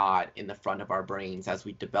keep that in the front of our brains as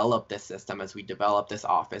we develop this system, as we develop this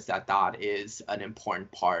office, that is an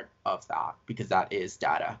important part of that, because that is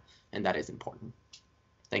data and that is important.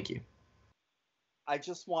 Thank you. I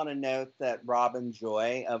just want to note that Robin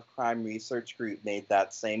Joy of Crime Research Group made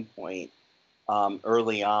that same point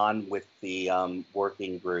early on with the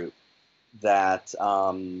working group, that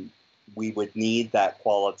we would need that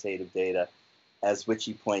qualitative data, as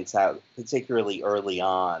Witchy points out, particularly early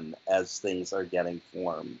on as things are getting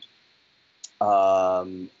formed.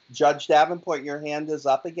 Judge Davenport, your hand is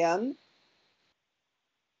up again.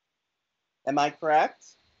 Am I correct?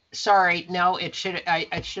 Sorry, no, it should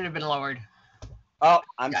have been lowered. Oh,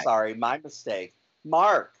 I'm sorry, my mistake.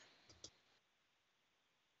 Mark.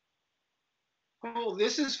 Oh,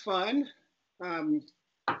 this is fun.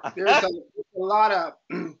 There's a lot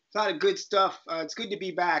of good stuff. It's good to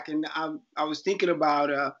be back, and I was thinking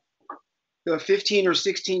about the 15 or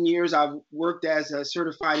 16 years I've worked as a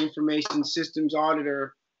certified information systems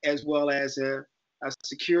auditor, as well as a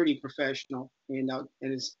security professional. And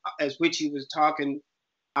as Witchy was talking,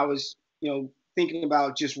 I was thinking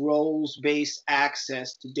about just roles-based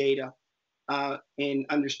access to data, and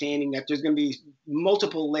understanding that there's going to be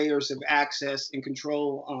multiple layers of access and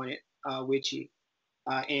control on it, Witchy.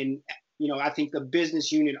 And I think the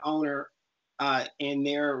business unit owner and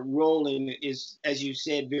their role in it is, as you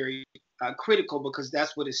said, very critical, because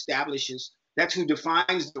that's what establishes, that's who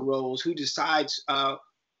defines the roles, who decides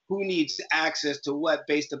who needs access to what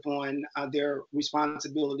based upon their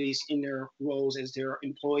responsibilities in their roles as their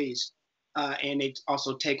employees. And they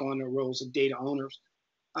also take on the roles of data owners.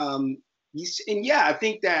 And yeah, I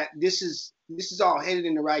think that this is all headed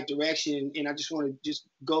in the right direction. And I just want to just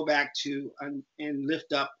go back to and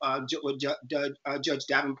lift up what Judge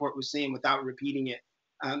Davenport was saying without repeating it,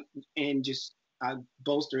 and just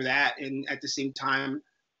bolster that. And at the same time,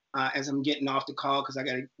 as I'm getting off the call, because I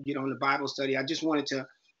got to get on the Bible study, I just wanted to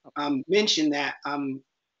mention that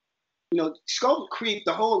scope creep,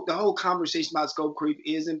 the whole conversation about scope creep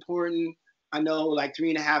is important. I know like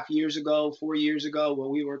 3.5 years ago, 4 years ago, what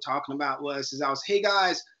we were talking about is hey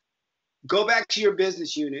guys, go back to your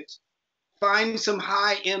business units, find some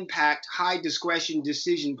high impact, high discretion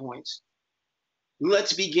decision points.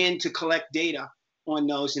 Let's begin to collect data on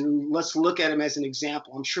those, and let's look at them as an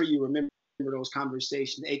example. I'm sure you remember those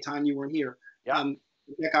conversations. Eitan, you weren't here. Yeah.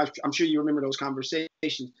 I'm sure you remember those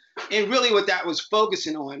conversations. And really what that was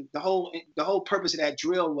focusing on, the whole purpose of that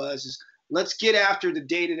drill is let's get after the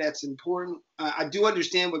data that's important. I do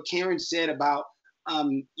understand what Karen said about,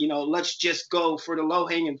 let's just go for the low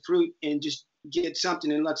hanging fruit and just get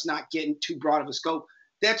something, and let's not get in too broad of a scope.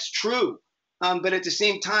 That's true. But at the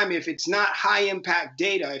same time, if it's not high impact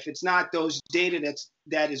data, if it's not those data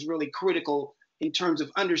that is really critical in terms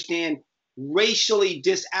of understand racially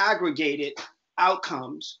disaggregated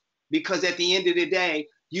outcomes, because at the end of the day,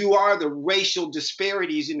 you are the racial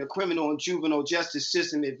disparities in the criminal and juvenile justice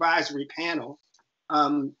system advisory panel.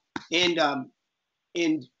 And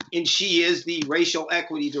she is the racial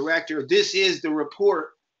equity director. This is the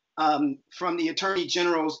report from the attorney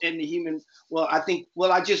generals and the human. What I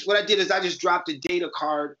did is I just dropped a data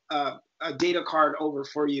card over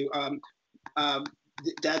for you.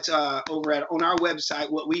 That's over on our website.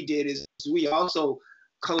 What we did is we also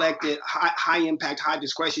collected high impact, high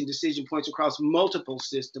discretion decision points across multiple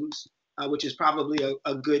systems, which is probably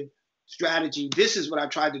a good strategy. This is what I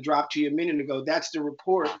tried to drop to you a minute ago. That's the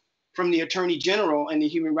report from the Attorney General and the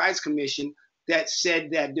Human Rights Commission that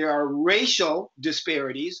said that there are racial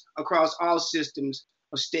disparities across all systems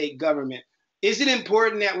of state government. Is it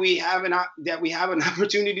important that we have an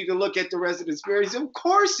opportunity to look at the rest of the disparities? Of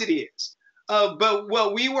course it is. But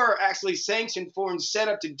what we were actually sanctioned for and set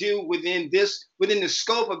up to do within the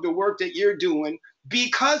scope of the work that you're doing,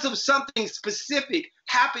 because of something specific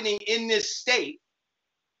happening in this state,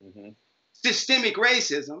 systemic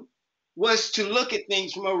racism, was to look at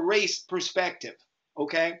things from a race perspective.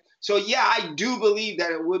 Okay, so yeah, I do believe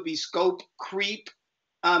that it would be scope creep,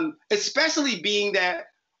 especially being that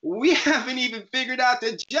we haven't even figured out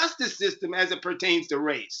the justice system as it pertains to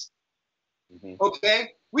race. Okay,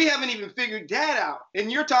 we haven't even figured that out.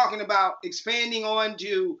 And you're talking about expanding on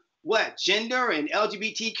to what, gender and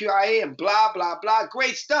LGBTQIA and blah, blah, blah.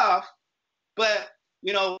 Great stuff. But,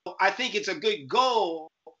 I think it's a good goal.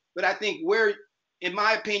 But I think in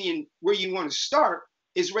my opinion, where you want to start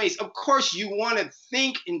is race. Of course, you want to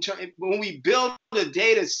think in terms, when we build a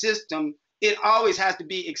data system, it always has to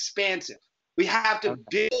be expansive. We have to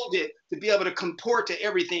build it to be able to comport to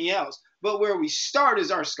everything else. But where we start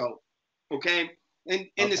is our scope, okay? And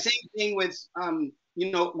the same thing with,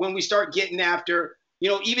 you know, when we start getting after, you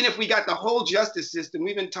know, even if we got the whole justice system,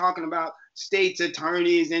 we've been talking about states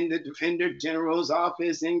attorneys and the Defender General's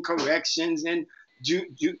office and corrections and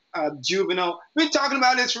juvenile. We've been talking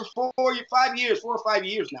about this for 4 or 5 years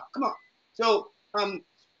now. Come on. So,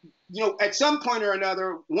 you know, at some point or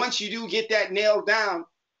another, once you do get that nailed down,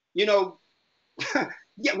 you know,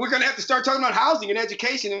 yeah, we're going to have to start talking about housing and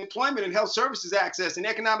education and employment and health services access and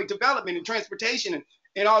economic development and transportation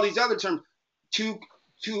and all these other terms to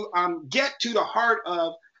get to the heart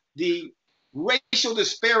of the racial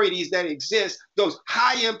disparities that exist, those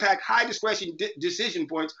high impact, high discretion decision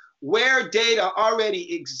points where data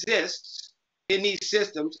already exists in these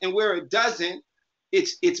systems, and where it doesn't,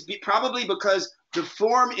 it's probably because the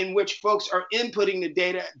form in which folks are inputting the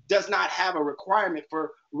data does not have a requirement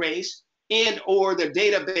for race, and or the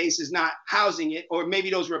database is not housing it, or maybe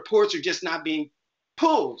those reports are just not being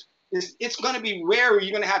pulled. It's going to be rare.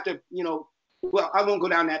 You're going to have to, you know, well, I won't go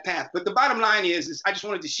down that path. But the bottom line is I just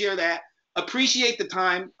wanted to share that. Appreciate the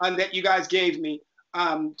time that you guys gave me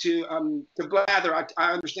to blather.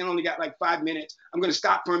 I understand I only got like 5 minutes. I'm going to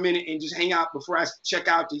stop for a minute and just hang out before I check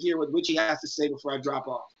out to hear what Witchy has to say before I drop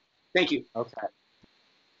off. Thank you. Okay.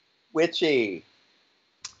 Witchy.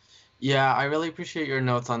 Yeah, I really appreciate your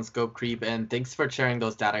notes on scope creep, and thanks for sharing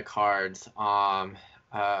those data cards.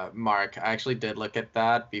 Mark, I actually did look at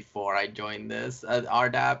that before I joined this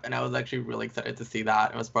RDAP, and I was actually really excited to see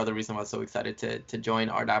that. It was part of the reason I was so excited to join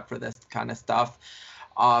RDAP for this kind of stuff.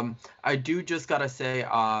 I do just gotta say,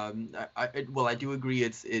 I do agree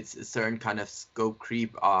it's a certain kind of scope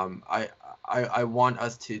creep. I want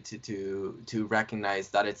us to recognize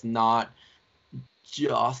that it's not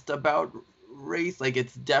just about race. Like,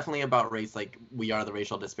 it's definitely about race, like we are the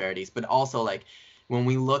racial disparities, but also like when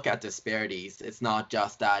we look at disparities, it's not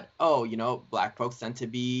just that, oh, you know, Black folks tend to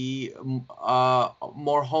be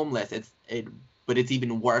more homeless. But it's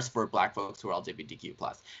even worse for Black folks who are LGBTQ+.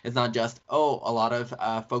 It's not just, oh, a lot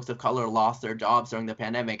of folks of color lost their jobs during the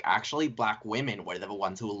pandemic. Actually, Black women were the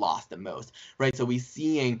ones who lost the most, right? So we're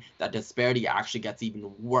seeing that disparity actually gets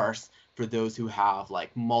even worse for those who have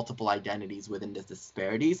like multiple identities within the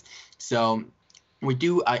disparities. So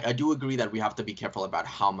I do agree that we have to be careful about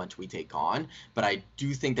how much we take on, but I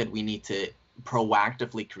do think that we need to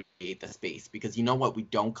proactively create the space, because you know what we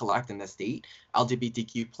don't collect in the state?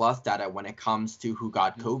 LGBTQ+ data when it comes to who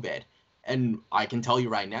got COVID. And I can tell you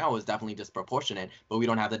right now is definitely disproportionate, but we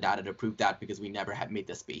don't have the data to prove that because we never had made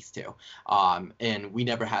the space to. And we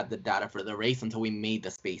never had the data for the race until we made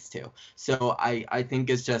the space to. So I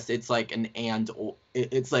think it's like an and,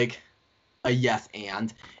 it's like a yes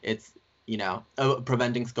and. It's, you know,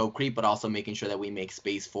 preventing scope creep, but also making sure that we make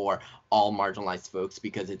space for all marginalized folks,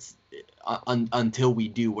 because it's until we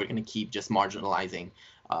do, we're going to keep just marginalizing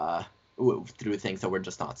through things that we're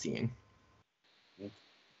just not seeing.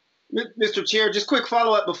 Mr. Chair, just quick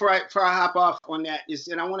follow-up before I hop off on that is,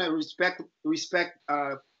 and I want to respect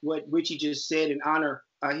what Richie just said and honor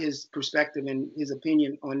his perspective and his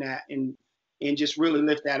opinion on that, and just really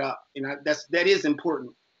lift that up. And that is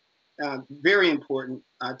important, very important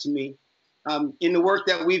to me. In the work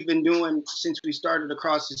that we've been doing since we started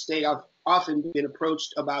across the state, I've often been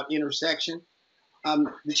approached about intersection.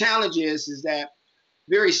 The challenge is that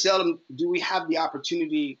very seldom do we have the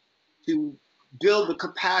opportunity to build the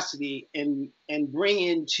capacity and bring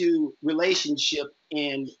into relationship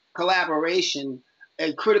and collaboration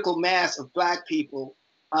a critical mass of Black people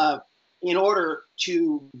in order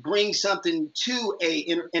to bring something to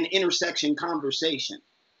an intersection conversation.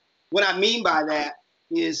 What I mean by that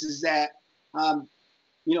is that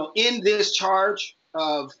you know, in this charge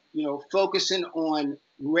of, you know, focusing on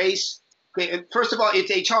race, okay, first of all,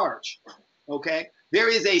 it's a charge, okay? There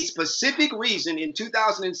is a specific reason in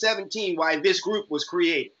 2017 why this group was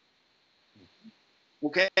created,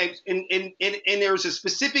 okay? And there's a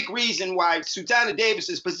specific reason why Susanna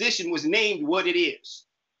Davis's position was named what it is.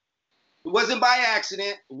 It wasn't by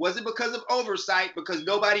accident. It wasn't because of oversight, because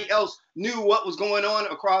nobody else knew what was going on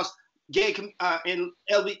across gay and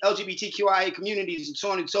LGBTQIA communities and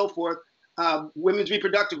so on and so forth, women's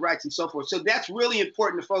reproductive rights and so forth. So that's really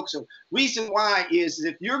important to focus on. Reason why is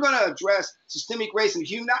if you're going to address systemic racism,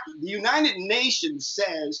 the United Nations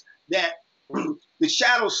says that the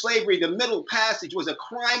chattel slavery, the Middle Passage, was a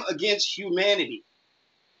crime against humanity.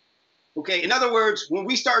 Okay, in other words, when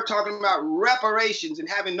we start talking about reparations and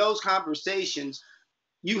having those conversations,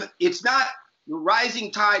 it's not the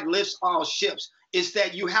rising tide lifts all ships. is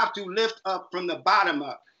that you have to lift up from the bottom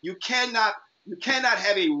up. You cannot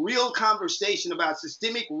have a real conversation about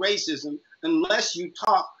systemic racism unless you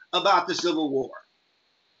talk about the Civil War.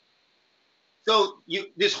 So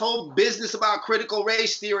this whole business about critical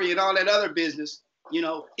race theory and all that other business,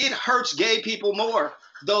 it hurts gay people more,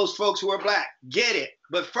 those folks who are Black. Get it.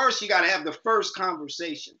 But first, you got to have the first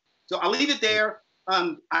conversation. So I'll leave it there.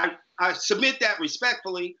 I submit that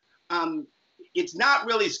respectfully. It's not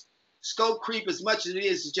really scope creep as much as it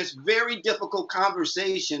is just very difficult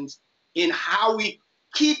conversations in how we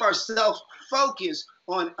keep ourselves focused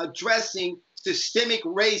on addressing systemic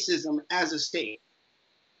racism as a state.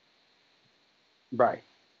 Right.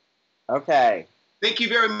 Okay. Thank you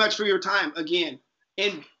very much for your time again.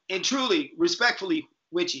 And truly, respectfully,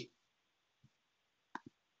 Witchy.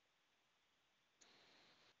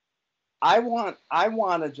 I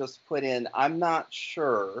want to just put in, I'm not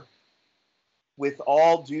sure, with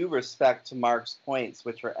all due respect to Mark's points,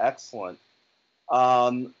 which are excellent,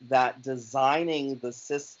 that designing the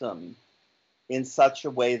system in such a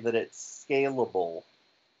way that it's scalable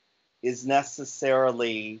is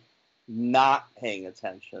necessarily not paying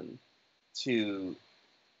attention to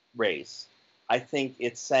race. I think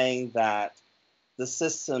it's saying that the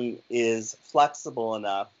system is flexible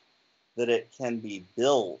enough that it can be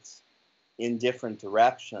built in different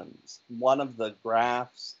directions. One of the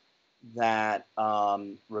graphs that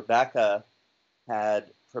Rebecca had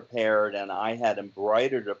prepared and I had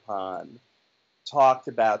embroidered upon talked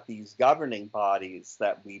about these governing bodies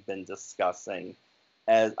that we've been discussing.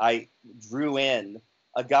 As I drew in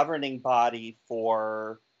a governing body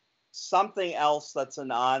for something else that's a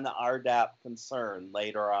non-RDAP concern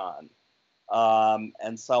later on,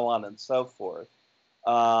 and so on and so forth.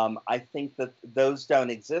 I think that those don't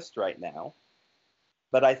exist right now.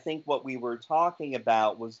 But I think what we were talking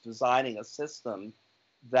about was designing a system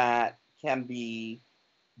that can be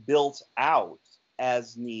built out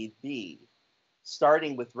as need be.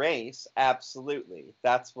 Starting with race, absolutely.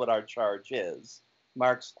 That's what our charge is.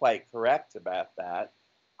 Mark's quite correct about that.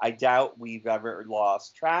 I doubt we've ever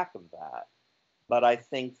lost track of that. But I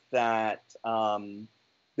think that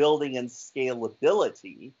building in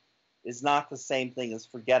scalability is not the same thing as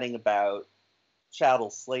forgetting about chattel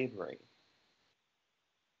slavery.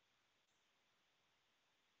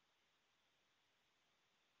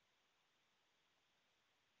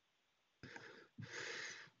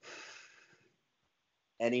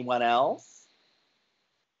 Anyone else?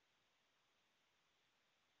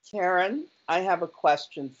 Karen, I have a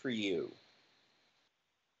question for you.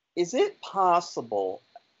 Is it possible,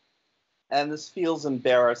 and this feels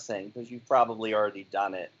embarrassing because you've probably already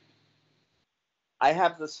done it, I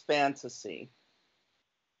have this fantasy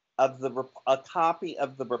of a copy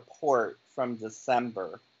of the report from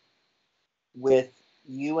December with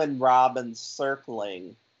you and Robin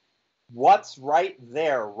circling what's right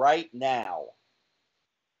there right now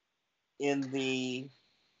in the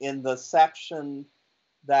section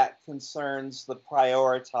that concerns the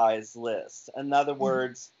prioritized list. In other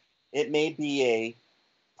words, it may be a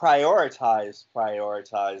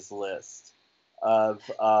prioritized list of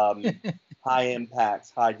high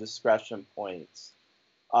impact, high discretion points.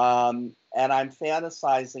 And I'm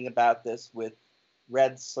fantasizing about this with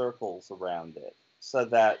red circles around it so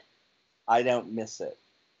that I don't miss it.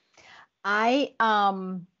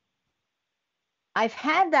 I've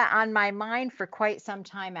had that on my mind for quite some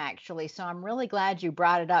time, actually. So I'm really glad you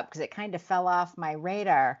brought it up because it kind of fell off my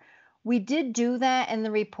radar. We did do that in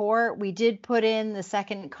the report. We did put in the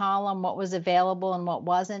second column, what was available and what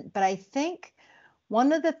wasn't. But I think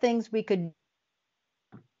one of the things we could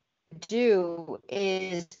do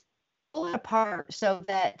is pull it apart so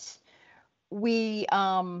that we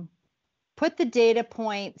put the data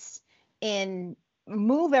points in,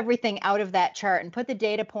 move everything out of that chart and put the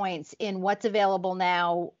data points in what's available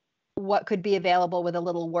now, what could be available with a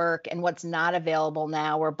little work, and what's not available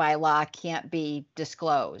now or by law can't be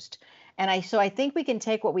disclosed. And so I think we can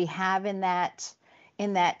take what we have in that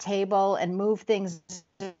table and move things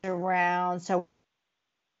around so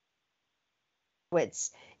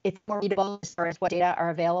it's more readable as far as what data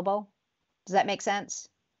are available. Does that make sense?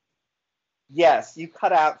 Yes, you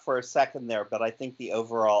cut out for a second there, but I think the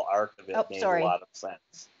overall arc of it made a lot of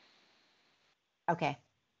sense. Okay.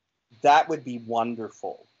 That would be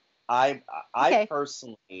wonderful. I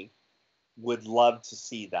personally would love to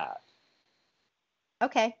see that.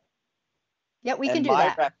 Okay. Yeah, we can do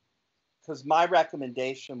that. Because my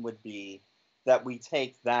recommendation would be that we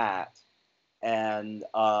take that and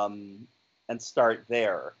start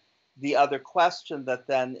there. The other question that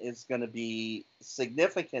then is going to be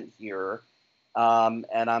significant here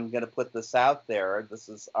and I'm going to put this out there, this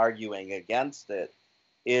is arguing against it,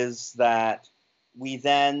 is that we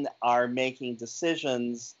then are making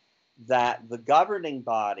decisions that the governing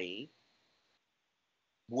body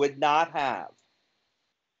would not have.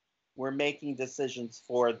 We're making decisions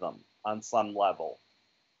for them on some level.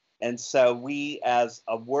 And so we as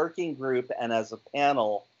a working group and as a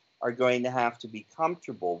panel are going to have to be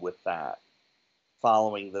comfortable with that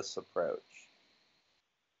following this approach.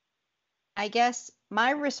 I guess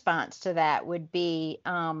my response to that would be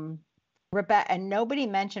Rebecca, and nobody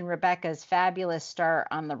mentioned Rebecca's fabulous start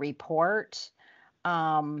on the report,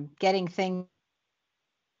 getting things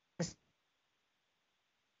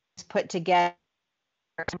put together.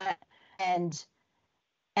 And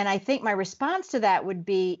I think my response to that would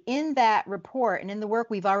be, in that report and in the work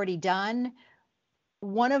we've already done,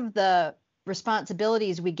 one of the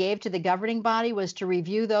responsibilities we gave to the governing body was to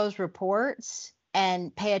review those reports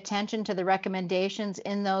and pay attention to the recommendations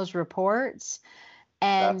in those reports.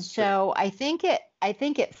 And That's so I think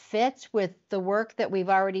it fits with the work that we've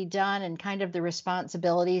already done and kind of the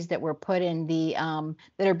responsibilities that were put in the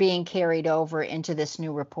that are being carried over into this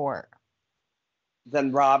new report.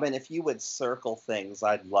 Then Robin, if you would circle things,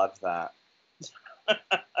 I'd love that.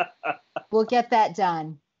 We'll get that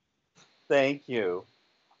done. Thank you.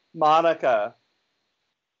 Monica.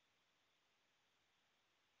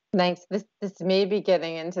 Thanks. This may be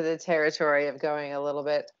getting into the territory of going a little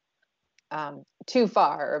bit too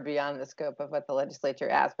far or beyond the scope of what the legislature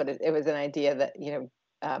asked, but it was an idea that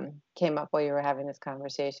came up while you were having this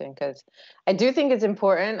conversation, because I do think it's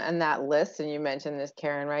important on that list, and you mentioned this,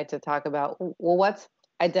 Karen, right, to talk about, well, what's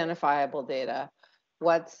identifiable data,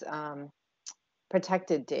 what's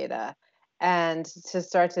protected data, and to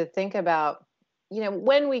start to think about,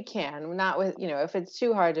 when we can, not with, if it's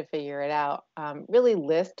too hard to figure it out, really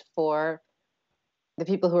list for the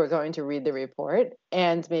people who are going to read the report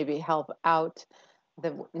and maybe help out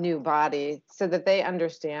the new body so that they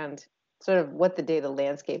understand sort of what the data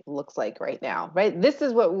landscape looks like right now, right? This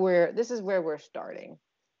is where we're starting.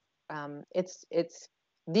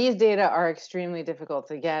 These data are extremely difficult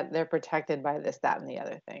to get. They're protected by this, that, and the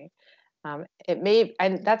other thing.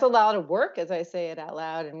 And that's a lot of work, as I say it out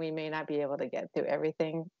loud, and we may not be able to get through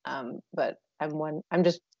everything. But I'm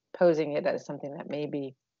just posing it as something that may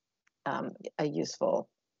be a useful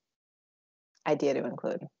idea to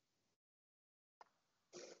include.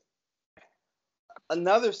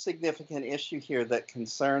 Another significant issue here that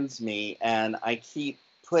concerns me, and I keep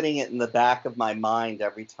putting it in the back of my mind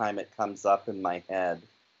every time it comes up in my head,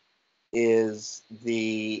 is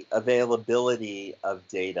the availability of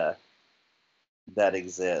data that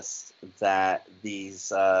exists, that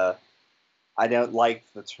these, I don't like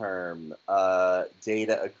the term,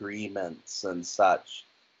 data agreements and such.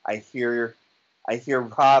 I hear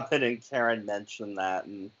Robin and Karen mention that,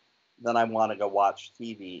 and then I want to go watch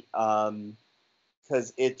TV.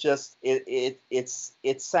 Because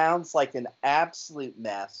it sounds like an absolute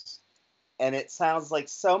mess, and it sounds like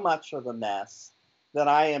so much of a mess that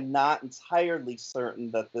I am not entirely certain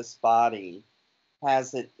that this body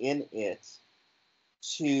has it in it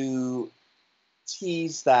to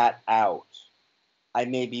tease that out. I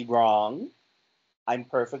may be wrong. I'm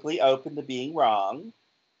perfectly open to being wrong.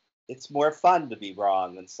 It's more fun to be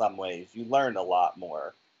wrong in some ways. You learn a lot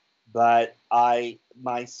more. But my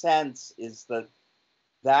sense is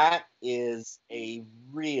that is a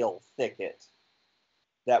real thicket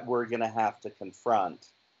that we're going to have to confront,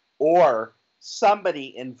 or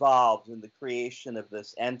somebody involved in the creation of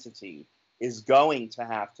this entity is going to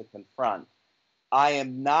have to confront. I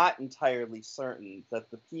am not entirely certain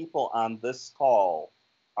that the people on this call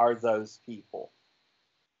are those people.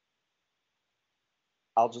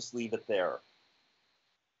 I'll just leave it there.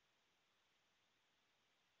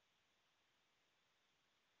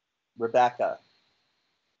 Rebecca.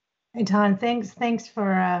 Hey, Ton, thanks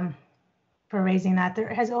for raising that.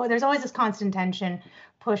 There's always this constant tension,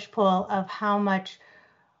 push-pull of how much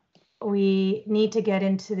we need to get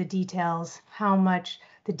into the details, how much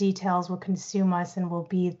the details will consume us and will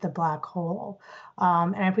be the black hole.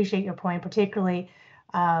 And I appreciate your point, particularly,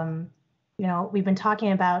 we've been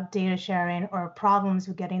talking about data sharing or problems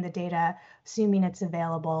with getting the data, assuming it's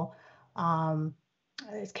available.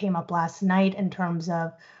 It came up last night in terms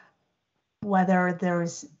of whether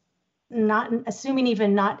there's not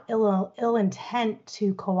ill intent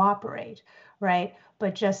to cooperate, right?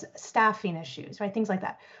 But just staffing issues, right? Things like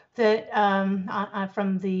that.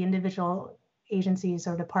 From the individual agencies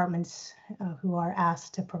or departments who are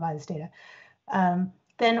asked to provide this data. Then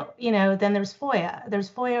there's FOIA. There's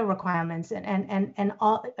FOIA requirements, and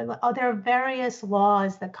all there are various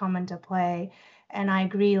laws that come into play, And I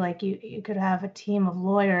agree, like you could have a team of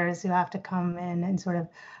lawyers who have to come in and sort of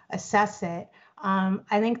assess it.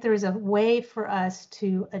 I think there's a way for us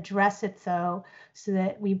to address it, though, so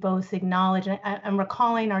that we both acknowledge. I'm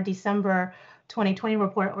recalling our December 2020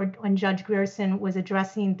 report when Judge Grierson was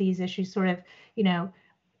addressing these issues, sort of,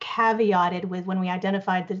 caveated with, when we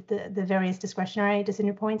identified the various discretionary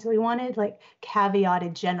decision points that we wanted, like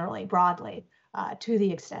caveated generally, broadly, to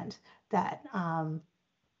the extent that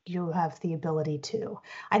you have the ability to.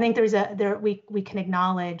 I think we can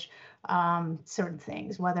acknowledge certain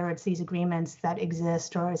things, whether it's these agreements that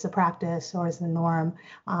exist or as a practice or as the norm,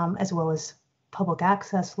 as well as public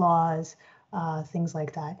access laws, things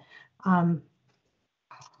like that.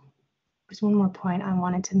 There's one more point I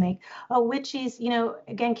wanted to make. Oh, which is,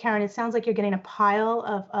 again, Karen, it sounds like you're getting a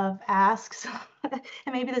pile of asks, and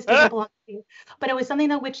maybe this doesn't belong to you, but it was something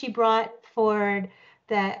that Witchy brought forward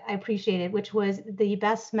that I appreciated, which was the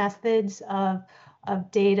best methods of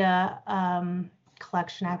data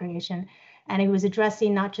collection, aggregation. And it was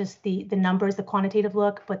addressing not just the numbers, the quantitative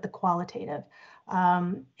look, but the qualitative.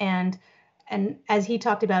 And as he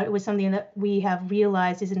talked about, it was something that we have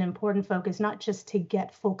realized is an important focus, not just to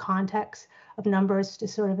get full context of numbers, to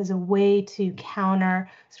sort of as a way to counter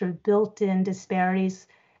sort of built-in disparities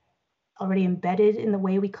already embedded in the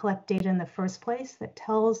way we collect data in the first place that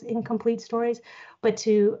tells incomplete stories, but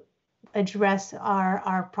to address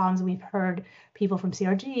our problems. We've heard people from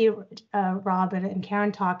CRG, Rob and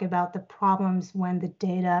Karen, talk about the problems when the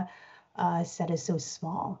data set is so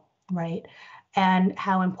small, right? And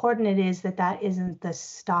how important it is that that isn't the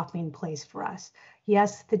stopping place for us.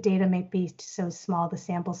 Yes, the data may be so small, the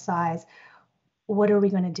sample size. What are we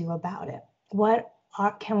going to do about it? What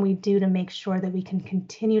can we do to make sure that we can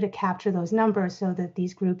continue to capture those numbers so that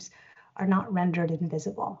these groups are not rendered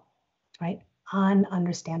invisible, right?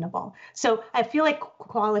 Ununderstandable. So I feel like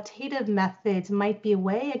qualitative methods might be a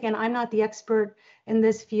way. Again, I'm not the expert in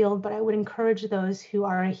this field, but I would encourage those who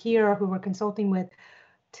are here, who we're consulting with,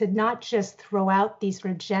 to not just throw out these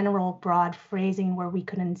sort of general broad phrasing where we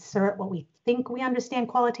could insert what we think we understand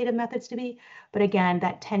qualitative methods to be, but again,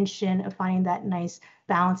 that tension of finding that nice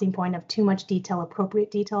balancing point of too much detail,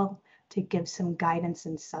 appropriate detail, to give some guidance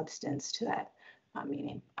and substance to that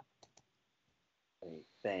meaning. Great,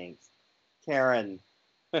 thanks. Karen.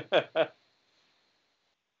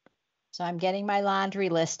 So I'm getting my laundry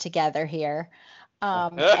list together here.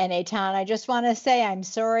 And Eitan, I just want to say I'm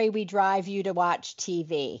sorry we drive you to watch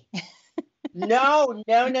TV. No.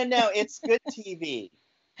 It's good TV,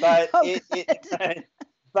 but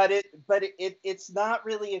it's not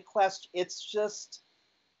really a question. It's just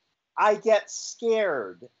I get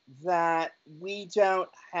scared that we don't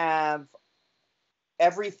have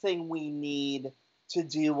everything we need to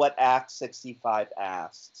do what Act 65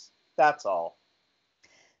 asks. That's all.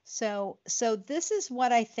 So this is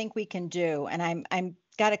what I think we can do, and I'm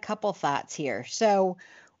got a couple thoughts here. So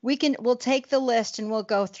we'll take the list and we'll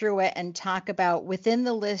go through it and talk about within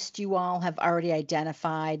the list you all have already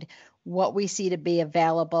identified what we see to be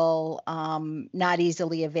available, not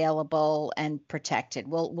easily available, and protected.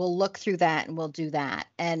 We'll look through that and we'll do that.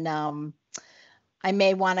 And I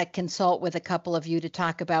may want to consult with a couple of you to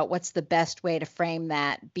talk about what's the best way to frame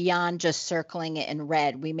that beyond just circling it in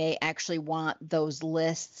red. We may actually want those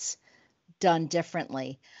lists done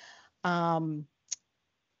differently.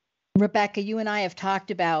 Rebecca, you and I have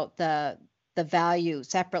talked about the value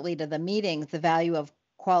separately to the meetings, the value of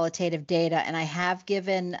qualitative data. And I have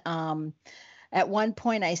given, at one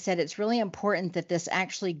point I said it's really important that this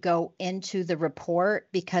actually go into the report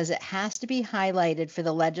because it has to be highlighted for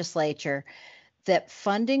the legislature that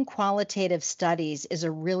funding qualitative studies is a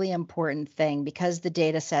really important thing because the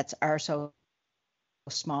data sets are so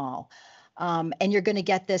small. And you're going to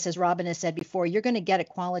get this, as Robin has said before, you're going to get a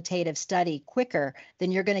qualitative study quicker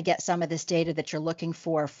than you're going to get some of this data that you're looking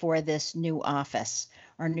for this new office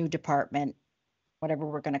or new department, whatever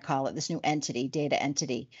we're going to call it, this new entity, data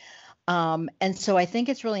entity. And so I think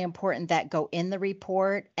it's really important that go in the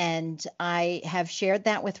report. And I have shared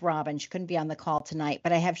that with Robin. She couldn't be on the call tonight,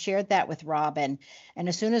 but I have shared that with Robin. And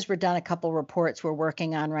as soon as we're done, a couple reports we're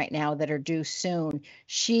working on right now that are due soon,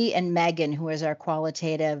 she and Megan, who is our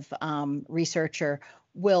qualitative researcher,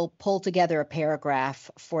 will pull together a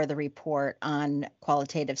paragraph for the report on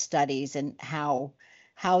qualitative studies and how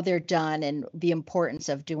they're done and the importance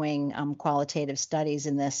of doing qualitative studies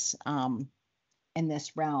in this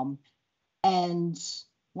realm. And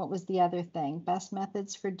what was the other thing? Best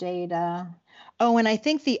methods for data. Oh, and I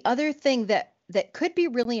think the other thing that could be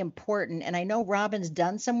really important, and I know Robin's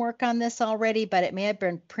done some work on this already, but it may have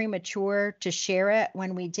been premature to share it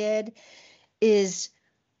when we did, is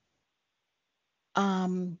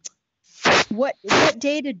what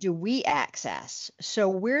data do we access? So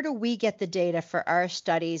where do we get the data for our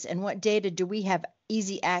studies, and what data do we have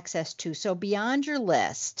easy access to? So beyond your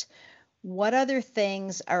list, what other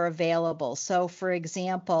things are available? So for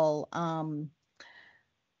example,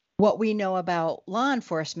 what we know about law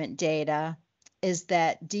enforcement data is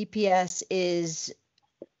that DPS is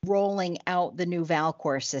rolling out the new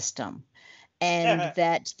Valcor system, and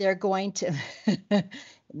that they're going to, it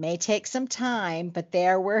may take some time, but they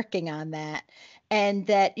are working on that. And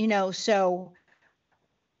that, so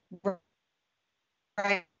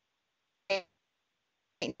right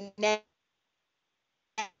now,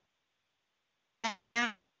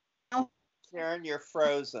 Karen, you're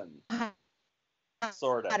frozen.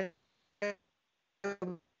 Sort of.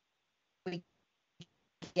 We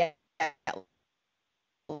get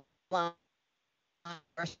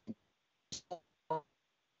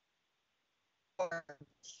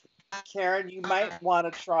Karen, you might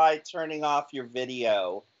want to try turning off your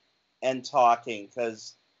video and talking,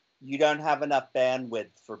 because you don't have enough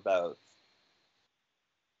bandwidth for both.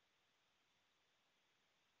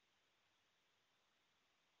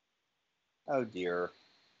 Oh dear.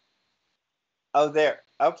 Oh, there.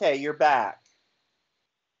 Okay, you're back.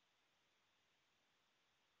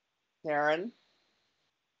 Karen?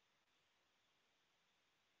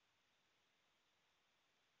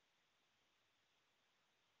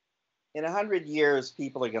 In 100 years,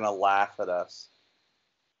 people are going to laugh at us.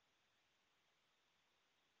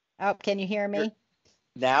 Oh, can you hear me?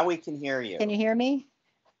 Now we can hear you. Can you hear me?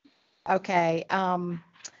 Okay.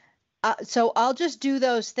 So I'll just do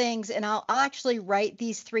those things, and I'll actually write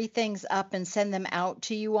these 3 things up and send them out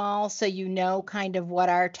to you all, so you know kind of what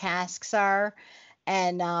our tasks are.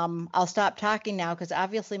 And I'll stop talking now, because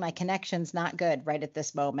obviously my connection's not good right at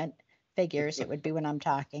this moment. Figures it would be when I'm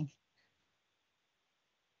talking.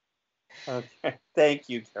 Okay, thank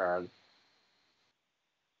you, Karen.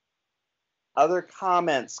 Other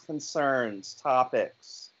comments, concerns,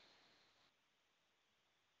 topics?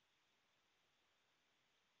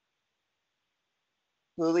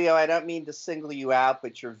 Julio, I don't mean to single you out,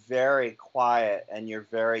 but you're very quiet and you're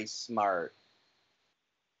very smart.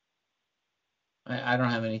 I don't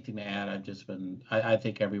have anything to add. I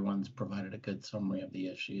think everyone's provided a good summary of the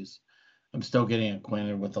issues. I'm still getting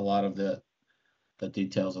acquainted with a lot of the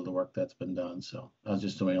details of the work that's been done. So I was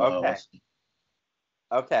just doing a lot of listening.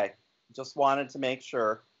 Okay, just wanted to make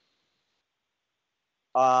sure.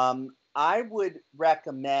 I would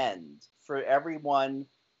recommend for everyone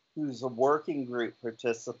who's a working group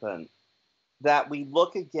participant that we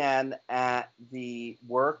look again at the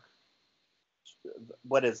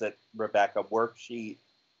what is it, Rebecca? Worksheet,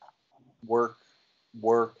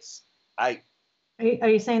 works. Are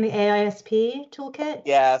you saying the AISP toolkit?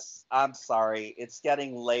 Yes, I'm sorry. It's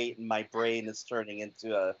getting late and my brain is turning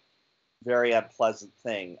into a very unpleasant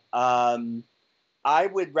thing. I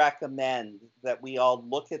would recommend that we all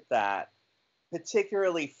look at that,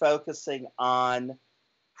 particularly focusing on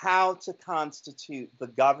how to constitute the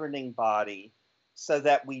governing body so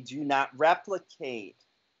that we do not replicate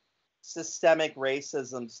systemic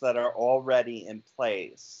racisms that are already in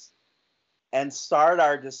place, and start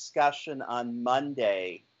our discussion on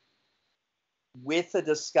Monday with a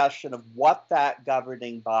discussion of what that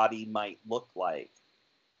governing body might look like.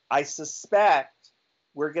 I suspect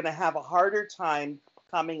we're going to have a harder time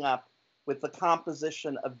coming up with the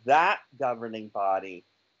composition of that governing body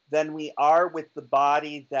than we are with the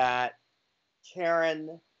body that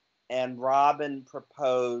Karen and Robin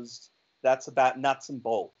proposed that's about nuts and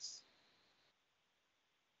bolts.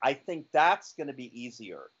 I think that's going to be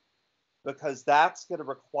easier, because that's going to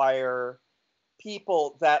require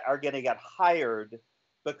people that are going to get hired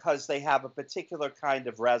because they have a particular kind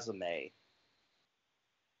of resume.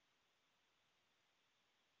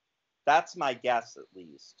 That's my guess, at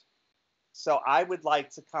least. So I would like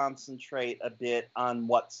to concentrate a bit on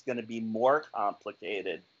what's going to be more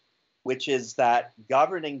complicated, which is that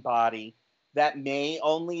governing body that may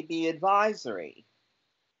only be advisory.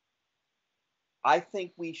 I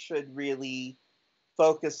think we should really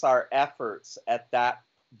focus our efforts at that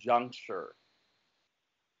juncture.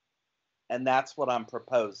 And that's what I'm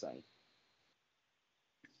proposing.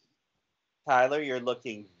 Tyler, you're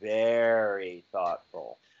looking very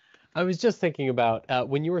thoughtful. I was just thinking about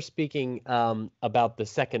when you were speaking about the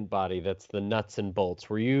second body, that's the nuts and bolts.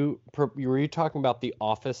 Were you talking about the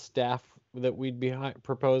office staff that we'd be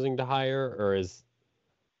proposing to hire, or is?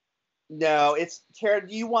 No, it's Karen.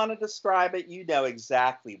 Do you want to describe it? You know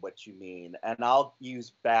exactly what you mean, and I'll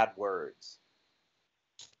use bad words.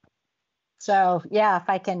 So yeah, if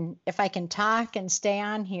I can talk and stay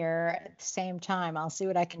on here at the same time, I'll see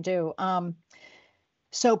what I can do.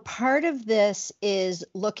 So part of this is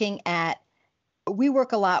looking at, we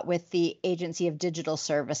work a lot with the Agency of Digital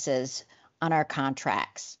Services on our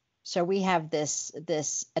contracts. So we have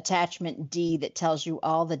this attachment D that tells you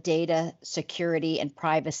all the data security and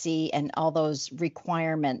privacy and all those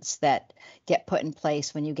requirements that get put in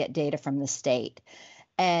place when you get data from the state.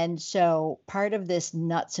 And so part of this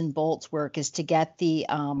nuts and bolts work is to get the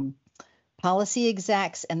policy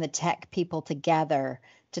execs and the tech people together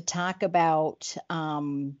to talk about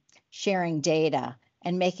sharing data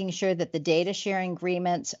and making sure that the data sharing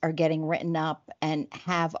agreements are getting written up and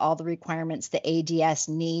have all the requirements the ADS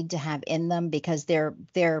need to have in them, because they're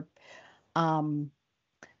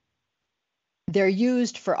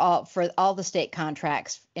used for all the state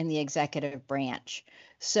contracts in the executive branch.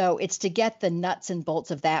 So it's to get the nuts and bolts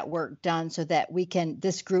of that work done so that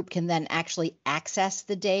this group can then actually access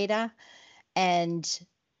the data, and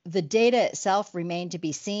the data itself remained to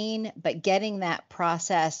be seen, but getting that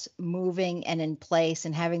process moving and in place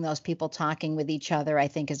and having those people talking with each other, I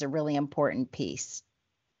think, is a really important piece.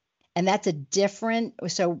 And that's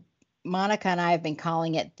so Monica and I have been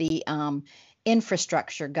calling it the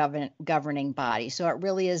infrastructure governing body. So it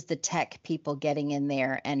really is the tech people getting in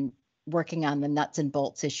there and working on the nuts and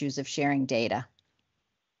bolts issues of sharing data.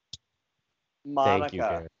 Monica. Thank you,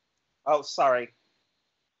 Karen. Oh, sorry.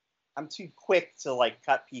 I'm too quick to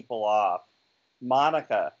cut people off.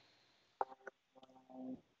 Monica.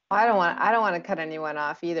 I don't want to cut anyone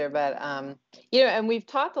off either, but and we've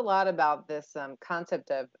talked a lot about this concept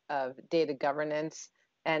of data governance,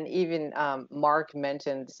 and even Mark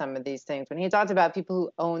mentioned some of these things when he talked about people who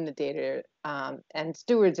own the data and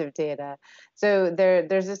stewards of data. So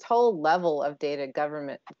there's this whole level of data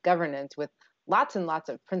governance with lots and lots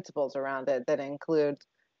of principles around it that include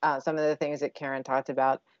some of the things that Karen talked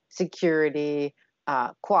about: security,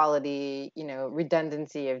 quality,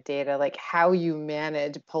 redundancy of data, like how you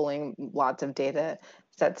manage pulling lots of data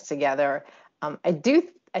sets together. I do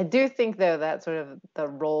think, though, that sort of the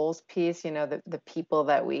roles piece, the people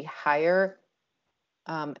that we hire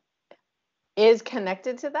is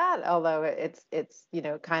connected to that, although it's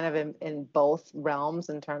kind of in both realms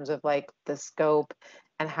in terms of the scope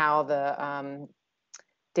and how the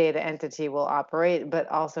data entity will operate, but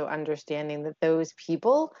also understanding that those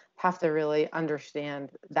people have to really understand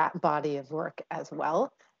that body of work as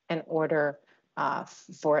well in order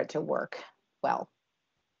for it to work well.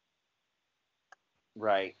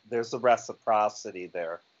 Right. There's a reciprocity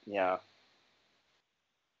there. Yeah.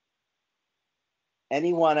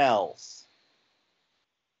 Anyone else?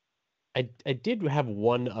 I did have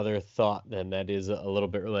one other thought, then, that is a little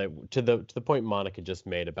bit related to the point Monica just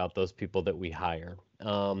made about those people that we hire.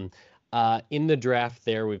 In the draft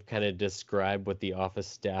there, we've kind of described what the office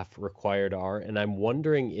staff required are, and I'm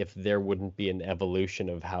wondering if there wouldn't be an evolution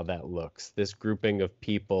of how that looks. This grouping of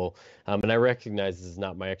people, and I recognize this is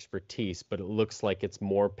not my expertise, but it looks like it's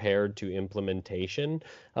more paired to implementation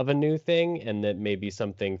of a new thing, and that maybe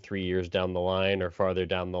something 3 years down the line or farther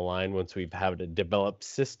down the line, once we've had a developed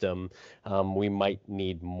system, we might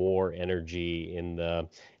need more energy in the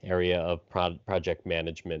area of project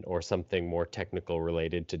management or something more technical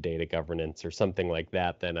related to data governance or something like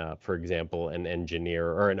that than, for example, an engineer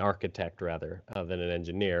or an architect rather than an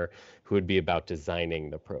engineer who would be about designing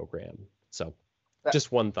the program. So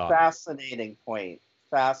just one thought. Fascinating point.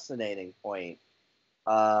 Fascinating point.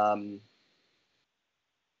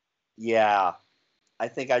 Yeah, I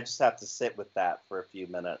think I just have to sit with that for a few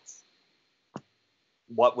minutes.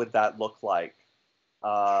 What would that look like?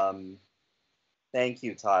 Thank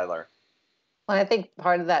you, Tyler. Well, I think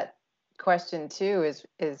part of that question too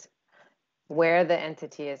is where the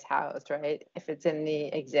entity is housed, right? If it's in the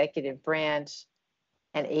executive branch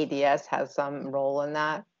and ADS has some role in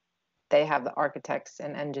that, they have the architects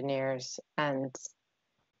and engineers, and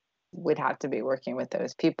we'd have to be working with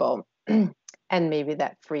those people. And maybe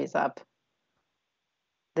that frees up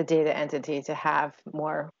the data entity to have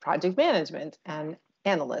more project management and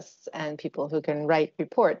analysts and people who can write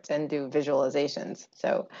reports and do visualizations.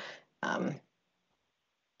 So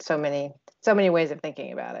so many ways of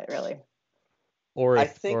thinking about it, really. Or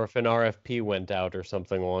if an RFP went out or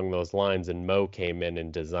something along those lines and Mo came in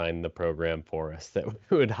and designed the program for us, that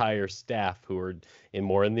we would hire staff who are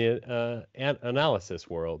more in the analysis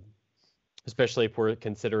world, especially if we're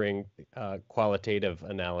considering qualitative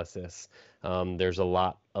analysis. There's a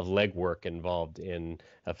lot of legwork involved in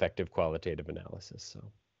effective qualitative analysis. So,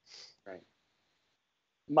 right.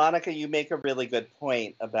 Monica, you make a really good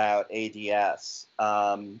point about ADS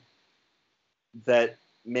that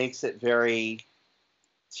makes it very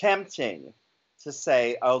tempting to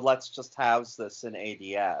say, oh, let's just house this in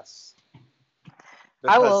ADS.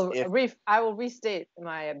 I Because will I will restate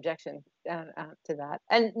my objection to that,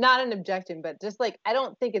 and not an objection, but just like I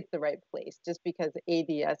don't think it's the right place, just because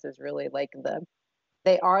ADS is really like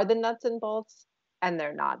they are the nuts and bolts, and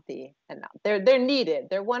they're not they're needed.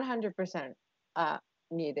 They're 100%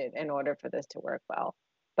 needed in order for this to work well,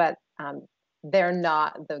 but they're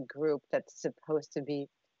not the group that's supposed to be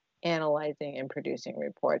analyzing and producing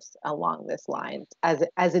reports along this line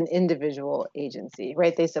as an individual agency,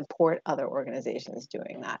 right? They support other organizations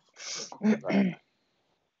doing that. Right.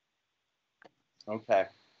 Okay.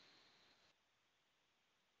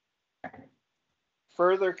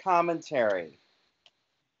 Further commentary.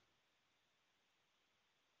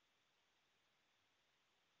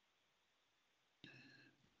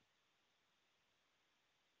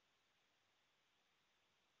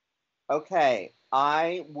 Okay,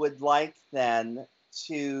 I would like then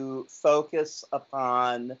to focus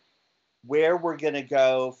upon where we're going to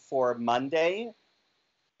go for Monday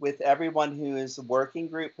with everyone who is a working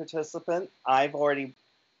group participant. I've already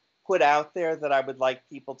put out there that I would like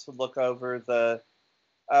people to look over the,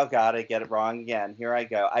 oh God, I get it wrong again. Here I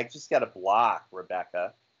go. I just got a block,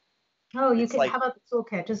 Rebecca. Oh, you It's could, like how about the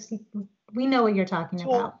toolkit? Just, we know what you're talking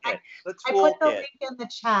about. toolkit, the I put the toolkit. link in the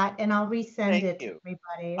chat and I'll resend Thank it to you.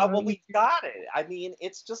 everybody. Oh, or well, you- we got it. I mean,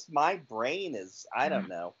 it's just my brain is, I don't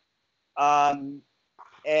know.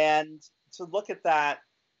 And to look at that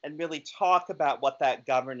and really talk about what that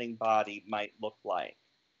governing body might look like.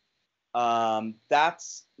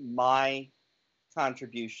 That's my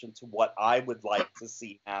contribution to what I would like to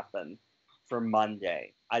see happen for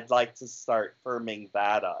Monday. I'd like to start firming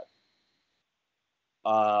that up.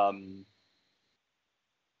 I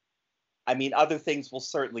mean, other things will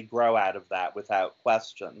certainly grow out of that without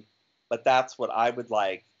question, but that's what I would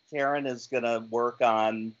like. Karen is going to work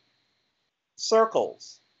on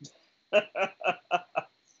circles.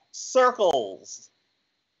 Circles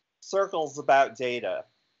about data.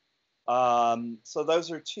 So those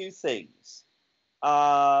are two things.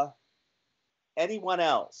 Anyone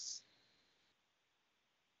else?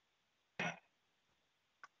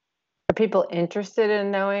 Are people interested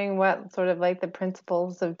in knowing what sort of like the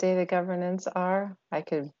principles of data governance are? I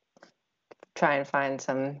could try and find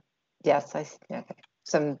some, yes, okay,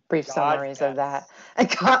 some brief summaries of that.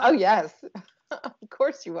 Oh, yes, of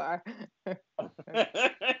course you are.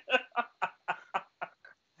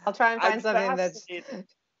 I'll try and find something that's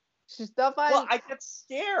stuff well, I get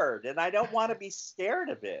scared and I don't want to be scared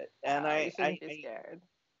of it. And you shouldn't be scared.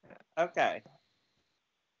 Okay.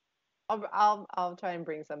 I'll try and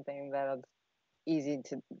bring something that's easy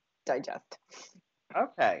to digest.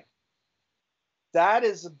 Okay. That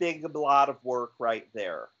is a lot of work right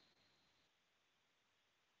there.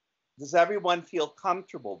 Does everyone feel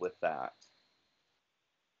comfortable with that?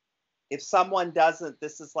 If someone doesn't,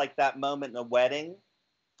 this is like that moment in a wedding.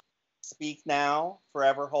 Speak now,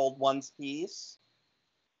 forever hold one's peace.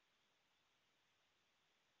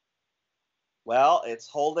 Well, it's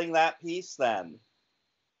holding that peace then.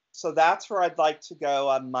 So that's where I'd like to go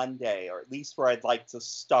on Monday, or at least where I'd like to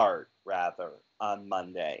start, rather, on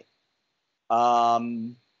Monday. I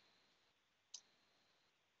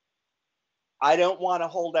don't want to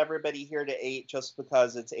hold everybody here to 8 just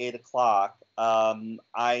because it's 8 o'clock.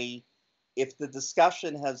 If the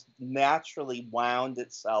discussion has naturally wound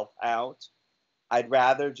itself out, I'd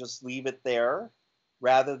rather just leave it there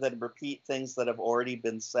rather than repeat things that have already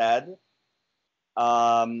been said.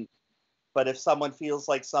 But if someone feels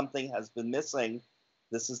like something has been missing,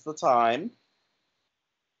 this is the time.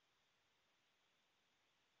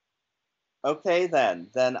 Okay, then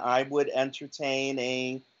I would entertain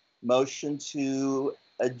a motion to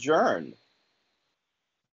adjourn.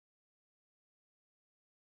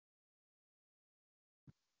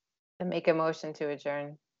 To make a motion to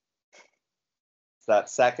adjourn. Is that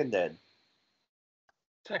seconded?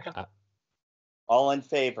 Second. All in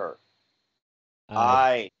favor?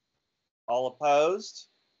 Aye. All opposed?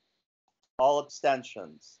 All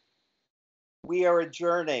abstentions? We are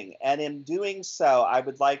adjourning, and in doing so, I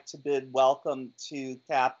would like to bid welcome to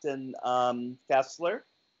Captain Kessler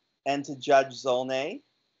and to Judge Zolnay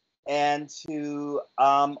and to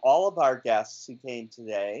all of our guests who came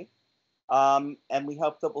today. And we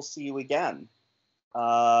hope that we'll see you again.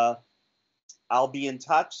 I'll be in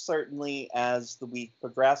touch certainly as the week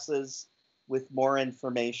progresses with more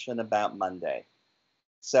information about Monday.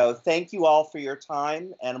 So thank you all for your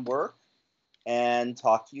time and work, and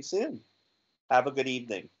talk to you soon. Have a good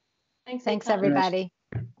evening. Thanks, everybody.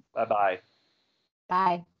 Bye-bye.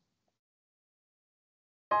 Bye.